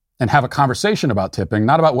and have a conversation about tipping,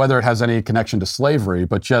 not about whether it has any connection to slavery,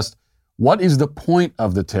 but just what is the point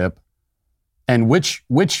of the tip and which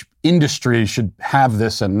industry should have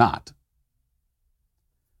this and not.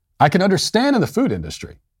 I can understand in the food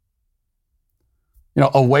industry. You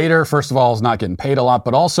know, a waiter, first of all, is not getting paid a lot,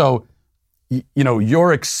 but also, you know,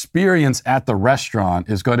 your experience at the restaurant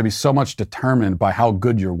is going to be so much determined by how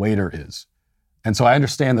good your waiter is. And so I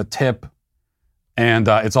understand the tip, and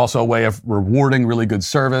it's also a way of rewarding really good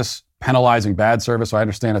service, penalizing bad service, so I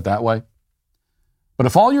understand it that way. But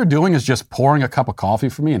if all you're doing is just pouring a cup of coffee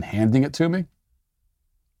for me and handing it to me,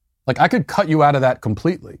 like, I could cut you out of that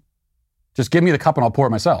completely. Just give me the cup and I'll pour it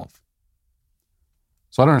myself.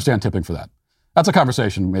 So I don't understand tipping for that. That's a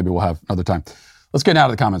conversation maybe we'll have another time. Let's get now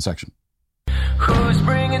to the comment section. Who's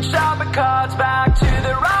bringing shopping carts back to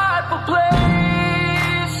the rightful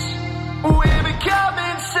place? We're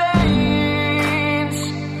becoming saints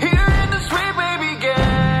here in the Sweet Baby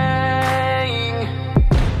Gang.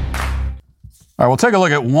 All right, we'll take a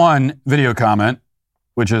look at one video comment,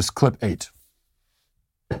 which is clip 8.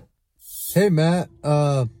 Hey, Matt.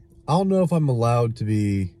 I don't know if I'm allowed to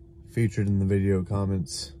be featured in the video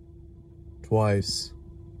comments twice.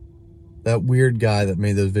 That weird guy that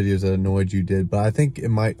made those videos that annoyed you did, but I think it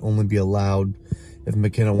might only be allowed if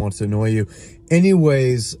McKenna wants to annoy you.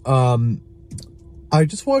 Anyways, I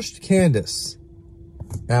just watched Candace,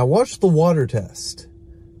 and I watched the water test,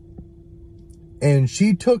 and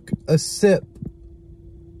she took a sip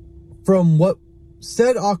from what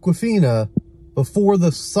said Aquafina before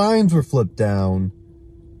the signs were flipped down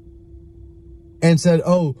and said,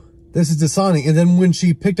 oh, this is Dasani. And then when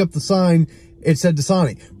she picked up the sign, it said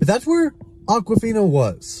Dasani. But that's where Aquafina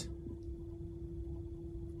was.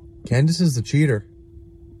 Candace is the cheater.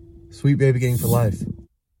 Sweet Baby Gang for life.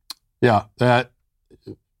 Yeah,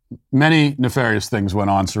 many nefarious things went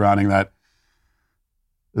on surrounding that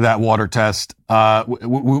water test.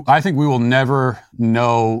 I think we will never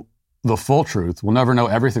know the full truth. We'll never know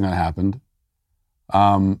everything that happened.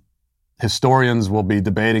 Historians will be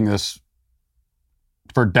debating this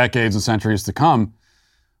for decades and centuries to come.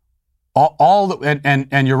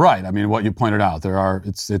 And you're right. I mean, what you pointed out,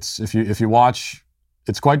 if you watch,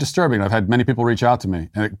 it's quite disturbing. I've had many people reach out to me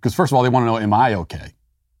because first of all, they want to know, am I okay?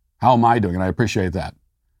 How am I doing? And I appreciate that.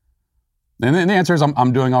 And the answer is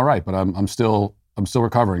I'm doing all right, but I'm still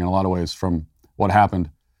recovering in a lot of ways from what happened.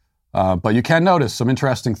 But you can notice some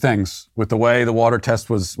interesting things with the way the water test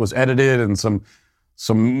was edited, and some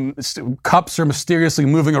cups are mysteriously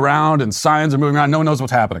moving around and signs are moving around. No one knows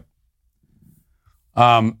what's happening.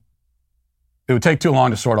 It would take too long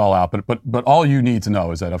to sort all out, but all you need to know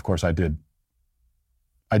is that, of course, I did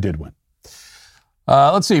win.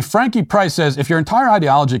 Let's see. Frankie Price says, if your entire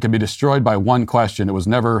ideology can be destroyed by one question, it was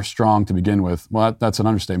never strong to begin with. Well, that's an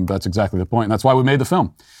understatement. But that's exactly the point. And that's why we made the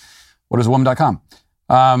film. Whatiswoman.com.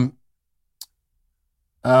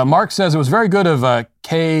 Mark says it was very good of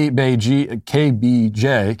KBJ,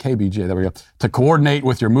 there we go, to coordinate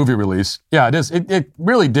with your movie release. Yeah, it is. It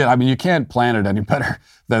really did. I mean, you can't plan it any better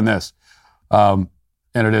than this. And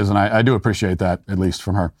it is, and I do appreciate that, at least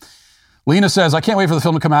from her. Lena says, I can't wait for the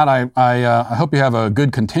film to come out. I hope you have a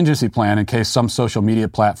good contingency plan in case some social media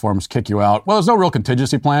platforms kick you out. Well, there's no real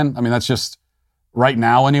contingency plan. I mean, that's just, right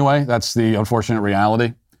now anyway, that's the unfortunate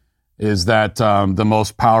reality, is that the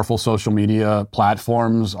most powerful social media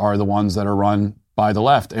platforms are the ones that are run by the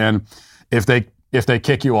left. And if they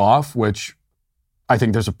kick you off, which I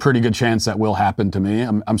think there's a pretty good chance that will happen to me.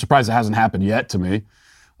 I'm surprised it hasn't happened yet to me.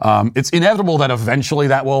 It's inevitable that eventually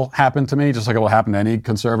that will happen to me, just like it will happen to any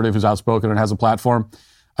conservative who's outspoken and has a platform.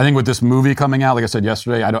 I think with this movie coming out, like I said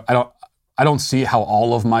yesterday, I don't see how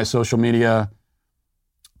all of my social media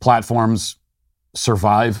platforms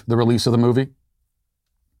survive the release of the movie.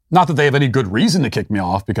 Not that they have any good reason to kick me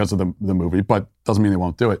off because of the movie, but doesn't mean they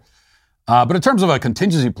won't do it. But in terms of a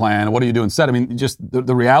contingency plan, what do you do instead? I mean, just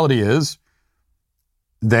the reality is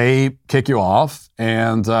they kick you off,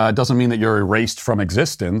 and it doesn't mean that you're erased from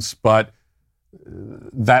existence, but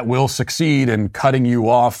that will succeed in cutting you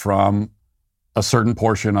off from a certain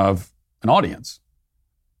portion of an audience.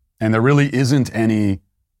 And there really isn't any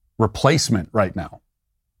replacement right now.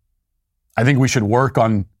 I think we should work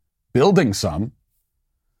on building some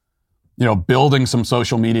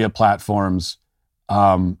social media platforms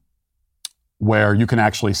where you can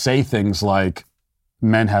actually say things like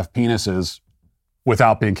men have penises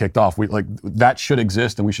without being kicked off. That should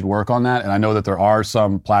exist, and we should work on that. And I know that there are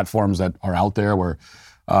some platforms that are out there where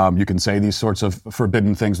you can say these sorts of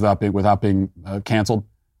forbidden things without being canceled.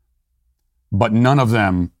 But none of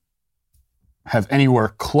them have anywhere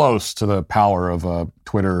close to the power of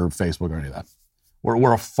Twitter, or Facebook, or any of that.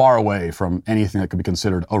 We're far away from anything that could be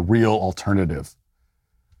considered a real alternative,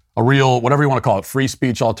 a real, whatever you want to call it, free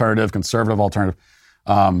speech alternative, conservative alternative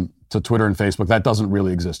to Twitter and Facebook. That doesn't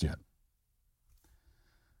really exist yet.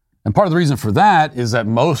 And part of the reason for that is that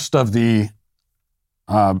most of the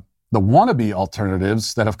wannabe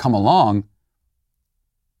alternatives that have come along,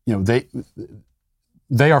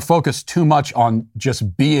 they are focused too much on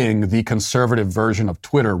just being the conservative version of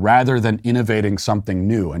Twitter rather than innovating something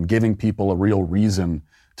new and giving people a real reason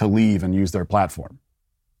to leave and use their platform.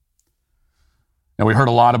 Now, we heard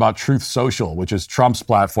a lot about Truth Social, which is Trump's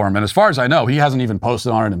platform. And as far as I know, he hasn't even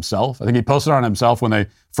posted on it himself. I think he posted on it himself when they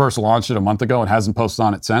first launched it a month ago and hasn't posted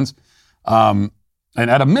on it since. And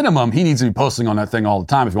at a minimum, he needs to be posting on that thing all the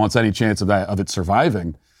time if he wants any chance of it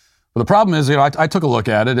surviving. But the problem is, I took a look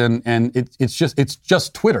at it, and it's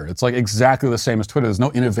just Twitter. It's like exactly the same as Twitter. There's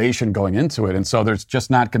no innovation going into it, and so there's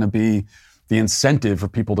just not going to be the incentive for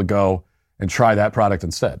people to go and try that product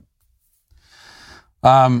instead.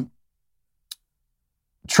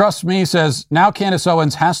 Trust Me says, now Candace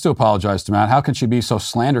Owens has to apologize to Matt. How can she be so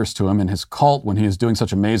slanderous to him and his cult when he is doing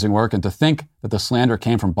such amazing work? And to think that the slander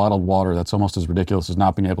came from bottled water, that's almost as ridiculous as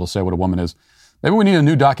not being able to say what a woman is. Maybe we need a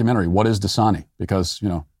new documentary. What is Dasani? Because,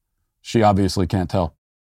 she obviously can't tell.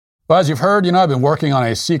 Well, as you've heard, I've been working on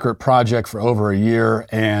a secret project for over a year,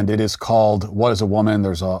 and it is called What is a Woman?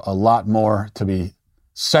 There's a lot more to be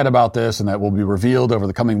said about this, and that will be revealed over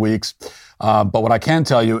the coming weeks. But what I can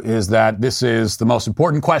tell you is that this is the most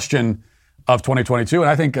important question of 2022. And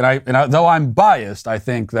I think, though I'm biased, I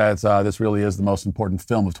think that this really is the most important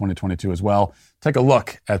film of 2022 as well. Take a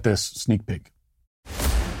look at this sneak peek.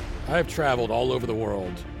 I have traveled all over the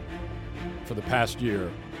world for the past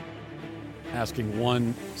year asking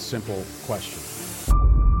one simple question.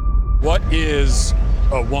 What is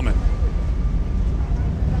a woman?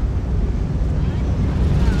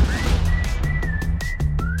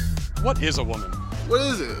 What is a woman? What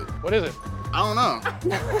is it? What is it? I don't know.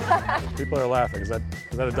 People are laughing. Is that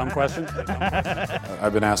a dumb question?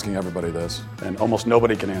 I've been asking everybody this, and almost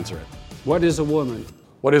nobody can answer it. What is a woman?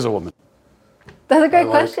 What is a woman? That's a great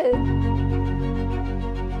question.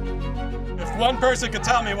 If one person could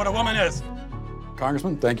tell me what a woman is.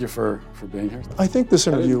 Congressman, thank you for being here. I think this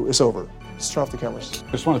interview is over. Let's turn off the cameras.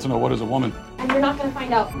 I just wanted to know, what is a woman? And you're not going to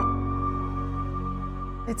find out.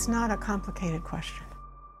 It's not a complicated question.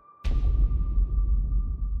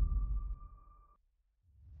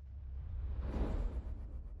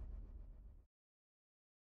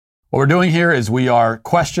 What we're doing here is we are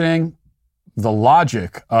questioning the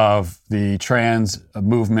logic of the trans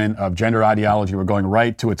movement, of gender ideology. We're going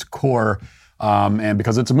right to its core. And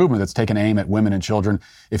because it's a movement that's taken aim at women and children.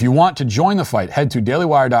 If you want to join the fight, head to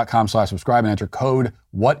dailywire.com/subscribe and enter code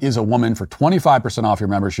WHATISAWOMAN for 25% off your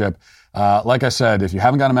membership. Like I said, if you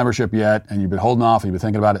haven't got a membership yet and you've been holding off and you've been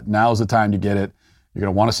thinking about it, now's the time to get it. You're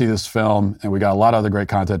going to want to see this film, and we got a lot of other great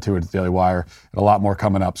content too at Daily Wire and a lot more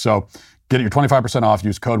coming up. So get your 25% off.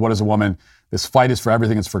 Use code WHATISAWOMAN. This fight is for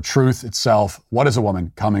everything. It's for truth itself. What is a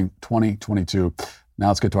woman? Coming 2022. Now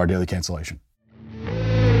let's get to our daily cancellation.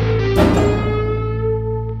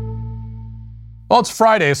 Well, it's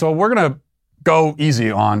Friday, so we're going to go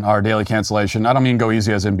easy on our daily cancellation. I don't mean go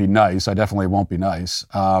easy as in be nice. I definitely won't be nice.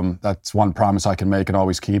 That's one promise I can make and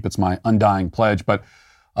always keep. It's my undying pledge. But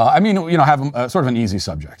have sort of an easy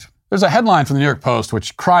subject. There's a headline from the New York Post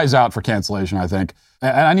which cries out for cancellation, I think.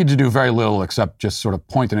 And I need to do very little except just sort of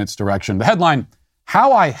point in its direction. The headline,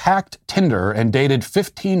 How I Hacked Tinder and Dated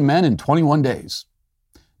 15 Men in 21 Days.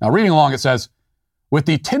 Now, reading along, it says, with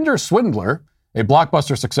the Tinder Swindler, a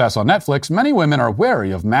blockbuster success on Netflix, many women are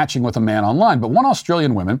wary of matching with a man online, but one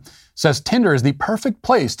Australian woman says Tinder is the perfect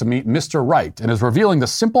place to meet Mr. Right and is revealing the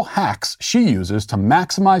simple hacks she uses to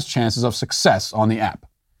maximize chances of success on the app.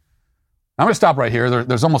 I'm going to stop right here.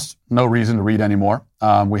 There's almost no reason to read anymore.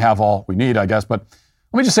 We have all we need, I guess, but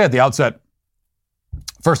let me just say at the outset,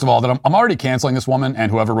 first of all, that I'm already canceling this woman and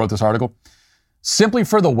whoever wrote this article simply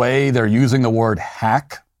for the way they're using the word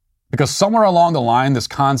hack. Because somewhere along the line, this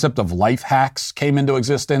concept of life hacks came into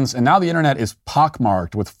existence, and now the internet is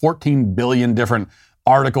pockmarked with 14 billion different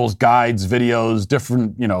articles, guides, videos,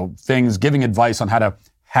 different, things giving advice on how to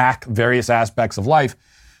hack various aspects of life.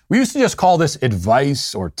 We used to just call this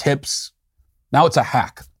advice or tips. Now it's a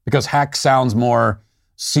hack, because hack sounds more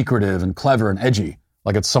secretive and clever and edgy,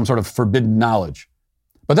 like it's some sort of forbidden knowledge.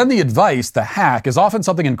 But then the advice, the hack, is often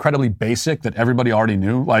something incredibly basic that everybody already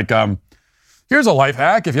knew, like, here's a life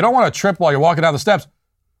hack. If you don't want to trip while you're walking down the steps,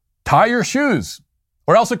 tie your shoes.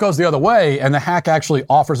 Or else it goes the other way, and the hack actually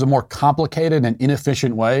offers a more complicated and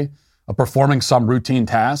inefficient way of performing some routine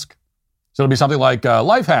task. So it'll be something like,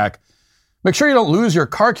 life hack, make sure you don't lose your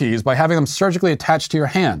car keys by having them surgically attached to your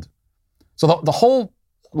hand. So the whole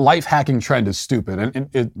life hacking trend is stupid, and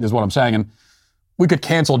it is what I'm saying. And we could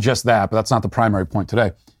cancel just that, but that's not the primary point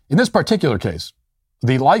today. In this particular case,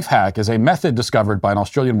 the life hack is a method discovered by an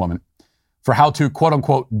Australian woman for how to, quote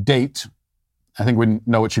unquote, date. I think we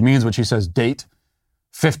know what she means when she says date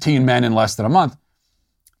 15 men in less than a month.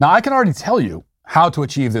 Now, I can already tell you how to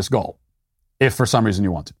achieve this goal if for some reason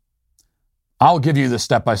you want to. I'll give you the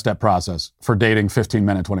step-by-step process for dating 15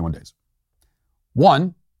 men in 21 days.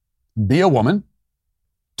 1, be a woman.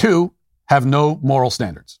 2, have no moral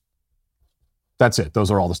standards. That's it.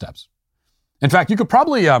 Those are all the steps. In fact, you could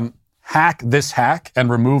probably hack this hack and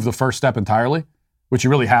remove the first step entirely, which you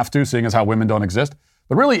really have to, seeing as how women don't exist.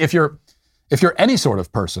 But really, if you're any sort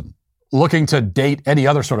of person looking to date any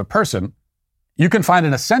other sort of person, you can find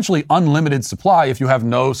an essentially unlimited supply if you have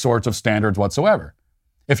no sorts of standards whatsoever.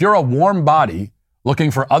 If you're a warm body looking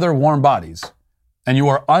for other warm bodies, and you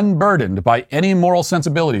are unburdened by any moral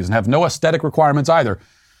sensibilities and have no aesthetic requirements either,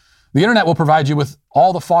 the internet will provide you with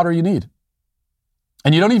all the fodder you need.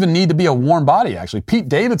 And you don't even need to be a warm body, actually. Pete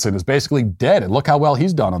Davidson is basically dead, and look how well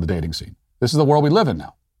he's done on the dating scene. This is the world we live in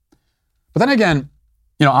now. But then again,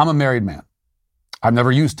 I'm a married man. I've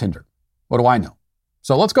never used Tinder. What do I know?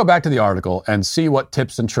 So let's go back to the article and see what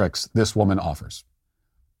tips and tricks this woman offers.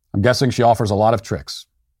 I'm guessing she offers a lot of tricks.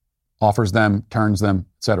 Offers them, turns them,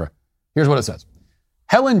 etc. Here's what it says.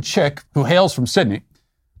 Helen Chick, who hails from Sydney,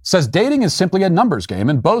 says dating is simply a numbers game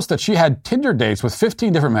and boasts that she had Tinder dates with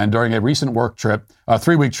 15 different men during a recent work trip, a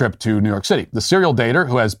 3-week trip to New York City. The serial dater,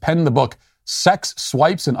 who has penned the book Sex,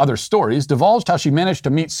 Swipes, and Other Stories, divulged how she managed to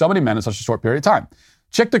meet so many men in such a short period of time.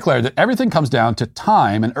 Chick declared that everything comes down to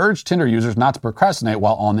time and urged Tinder users not to procrastinate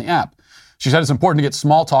while on the app. She said it's important to get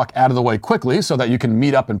small talk out of the way quickly so that you can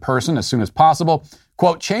meet up in person as soon as possible.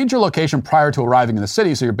 Quote, change your location prior to arriving in the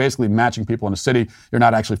city, so you're basically matching people in a city you're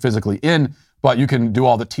not actually physically in, but you can do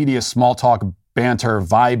all the tedious small talk, banter,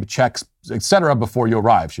 vibe checks, etc. before you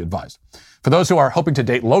arrive, she advised. For those who are hoping to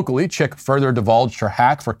date locally, Chick further divulged her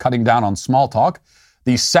hack for cutting down on small talk.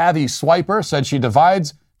 The savvy swiper said she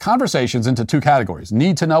divides conversations into 2 categories,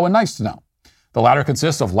 need to know and nice to know. The latter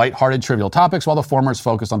consists of lighthearted, trivial topics, while the former is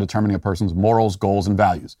focused on determining a person's morals, goals, and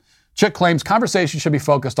values. Chick claims conversation should be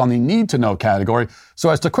focused on the need-to-know category so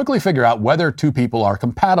as to quickly figure out whether 2 people are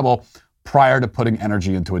compatible prior to putting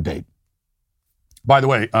energy into a date. By the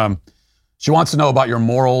way, she wants to know about your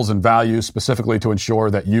morals and values specifically to ensure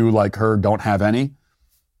that you, like her, don't have any.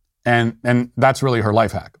 And that's really her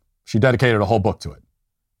life hack. She dedicated a whole book to it.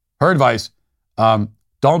 Her advice,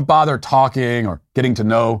 don't bother talking or getting to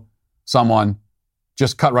know someone.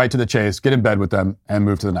 Just cut right to the chase, get in bed with them, and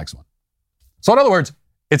move to the next one. So in other words,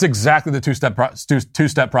 it's exactly the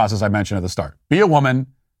two-step process I mentioned at the start. Be a woman,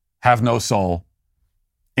 have no soul.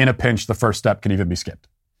 In a pinch, the first step can even be skipped.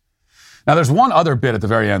 Now, there's one other bit at the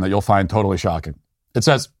very end that you'll find totally shocking. It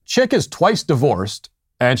says, Chick is twice divorced,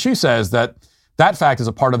 and she says that fact is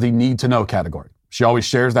a part of the need-to-know category. She always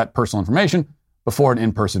shares that personal information before an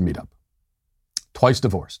in-person meetup. Twice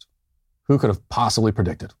divorced. Who could have possibly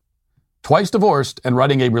predicted? Twice divorced and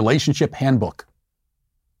writing a relationship handbook.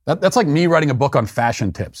 That's like me writing a book on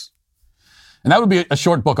fashion tips. And that would be a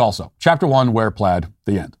short book also. Chapter 1, Wear Plaid,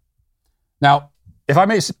 the end. Now, if I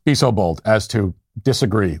may be so bold as to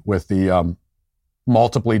disagree with the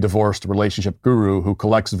multiply divorced relationship guru who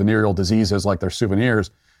collects venereal diseases like their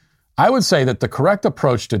souvenirs, I would say that the correct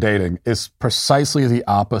approach to dating is precisely the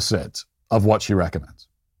opposite of what she recommends.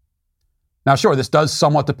 Now, sure, this does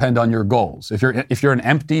somewhat depend on your goals. If you're an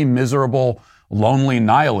empty, miserable, lonely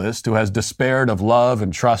nihilist who has despaired of love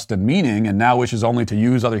and trust and meaning and now wishes only to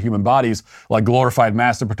use other human bodies like glorified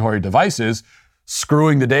masturbatory devices,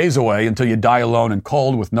 screwing the days away until you die alone and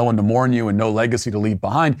cold with no one to mourn you and no legacy to leave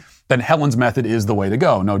behind, then Helen's method is the way to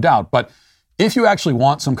go, no doubt. But if you actually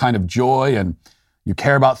want some kind of joy and you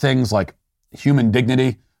care about things like human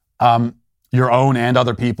dignity, your own and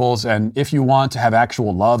other people's, and if you want to have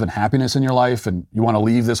actual love and happiness in your life and you want to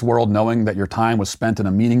leave this world knowing that your time was spent in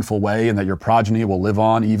a meaningful way and that your progeny will live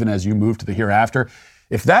on even as you move to the hereafter,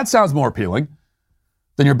 if that sounds more appealing,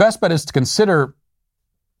 then your best bet is to consider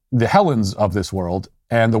the Helens of this world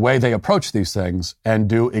and the way they approach these things and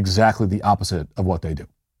do exactly the opposite of what they do.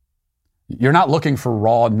 You're not looking for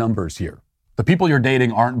raw numbers here. The people you're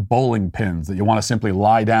dating aren't bowling pins that you want to simply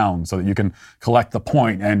lie down so that you can collect the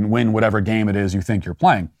point and win whatever game it is you think you're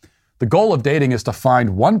playing. The goal of dating is to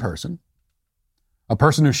find one person, a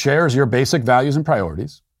person who shares your basic values and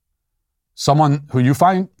priorities, someone who you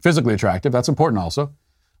find physically attractive, that's important also,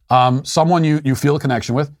 someone you feel a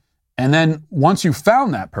connection with, and then once you've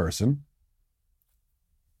found that person,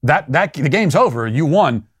 that the game's over, you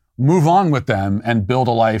won, move on with them and build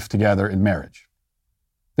a life together in marriage.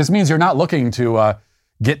 This means you're not looking to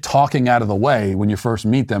get talking out of the way when you first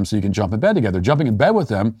meet them so you can jump in bed together. Jumping in bed with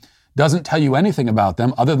them doesn't tell you anything about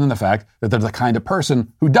them other than the fact that they're the kind of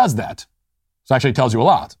person who does that. So it actually tells you a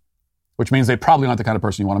lot, which means they probably aren't the kind of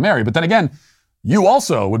person you want to marry. But then again, you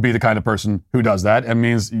also would be the kind of person who does that, and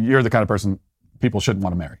means you're the kind of person people shouldn't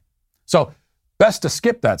want to marry. So best to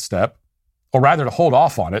skip that step, or rather to hold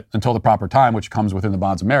off on it until the proper time, which comes within the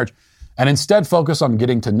bonds of marriage, and instead focus on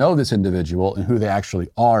getting to know this individual and who they actually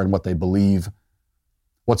are and what they believe,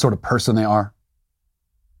 what sort of person they are.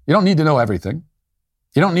 You don't need to know everything.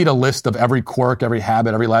 You don't need a list of every quirk, every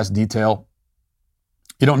habit, every last detail.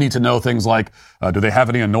 You don't need to know things like, do they have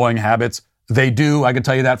any annoying habits? They do, I can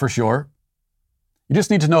tell you that for sure. You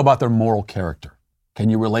just need to know about their moral character. Can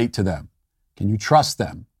you relate to them? Can you trust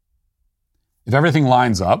them? If everything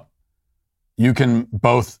lines up, you can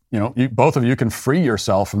both of you can free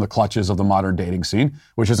yourself from the clutches of the modern dating scene,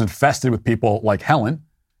 which is infested with people like Helen,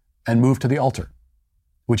 and move to the altar,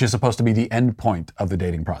 which is supposed to be the end point of the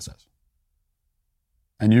dating process.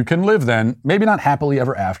 And you can live then, maybe not happily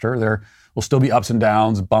ever after. There will still be ups and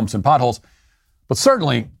downs, bumps and potholes, but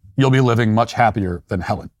certainly you'll be living much happier than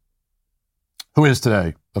Helen, who is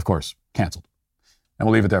today, of course, canceled. And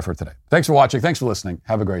we'll leave it there for today. Thanks for watching. Thanks for listening.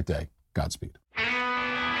 Have a great day. Godspeed.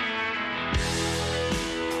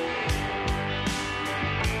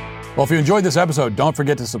 Well, if you enjoyed this episode, don't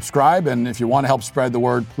forget to subscribe. And if you want to help spread the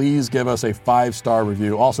word, please give us a 5-star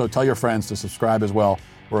review. Also, tell your friends to subscribe as well.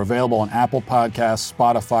 We're available on Apple Podcasts,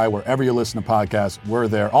 Spotify, wherever you listen to podcasts, we're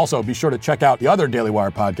there. Also, be sure to check out the other Daily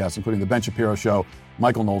Wire podcasts, including The Ben Shapiro Show,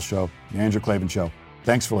 Michael Knowles Show, The Andrew Klavan Show.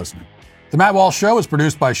 Thanks for listening. The Matt Walsh Show is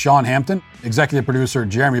produced by Sean Hampton, executive producer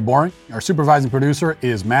Jeremy Boring. Our supervising producer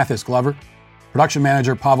is Mathis Glover, production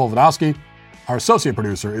manager Pavel Vodowski. Our associate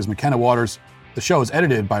producer is McKenna Waters. The show is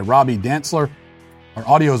edited by Robbie Dantzler. Our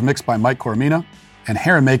audio is mixed by Mike Coromina, and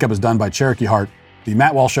hair and makeup is done by Cherokee Hart. The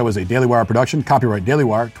Matt Walsh Show is a Daily Wire production, copyright Daily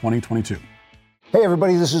Wire 2022. Hey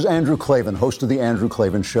everybody, this is Andrew Klavan, host of The Andrew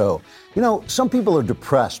Klavan Show. You know, some people are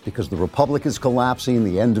depressed because the Republic is collapsing,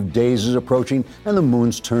 the end of days is approaching, and the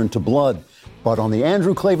moon's turned to blood. But on The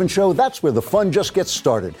Andrew Klavan Show, that's where the fun just gets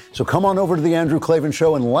started. So come on over to The Andrew Klavan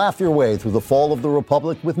Show and laugh your way through the fall of the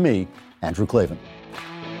Republic with me, Andrew Klavan.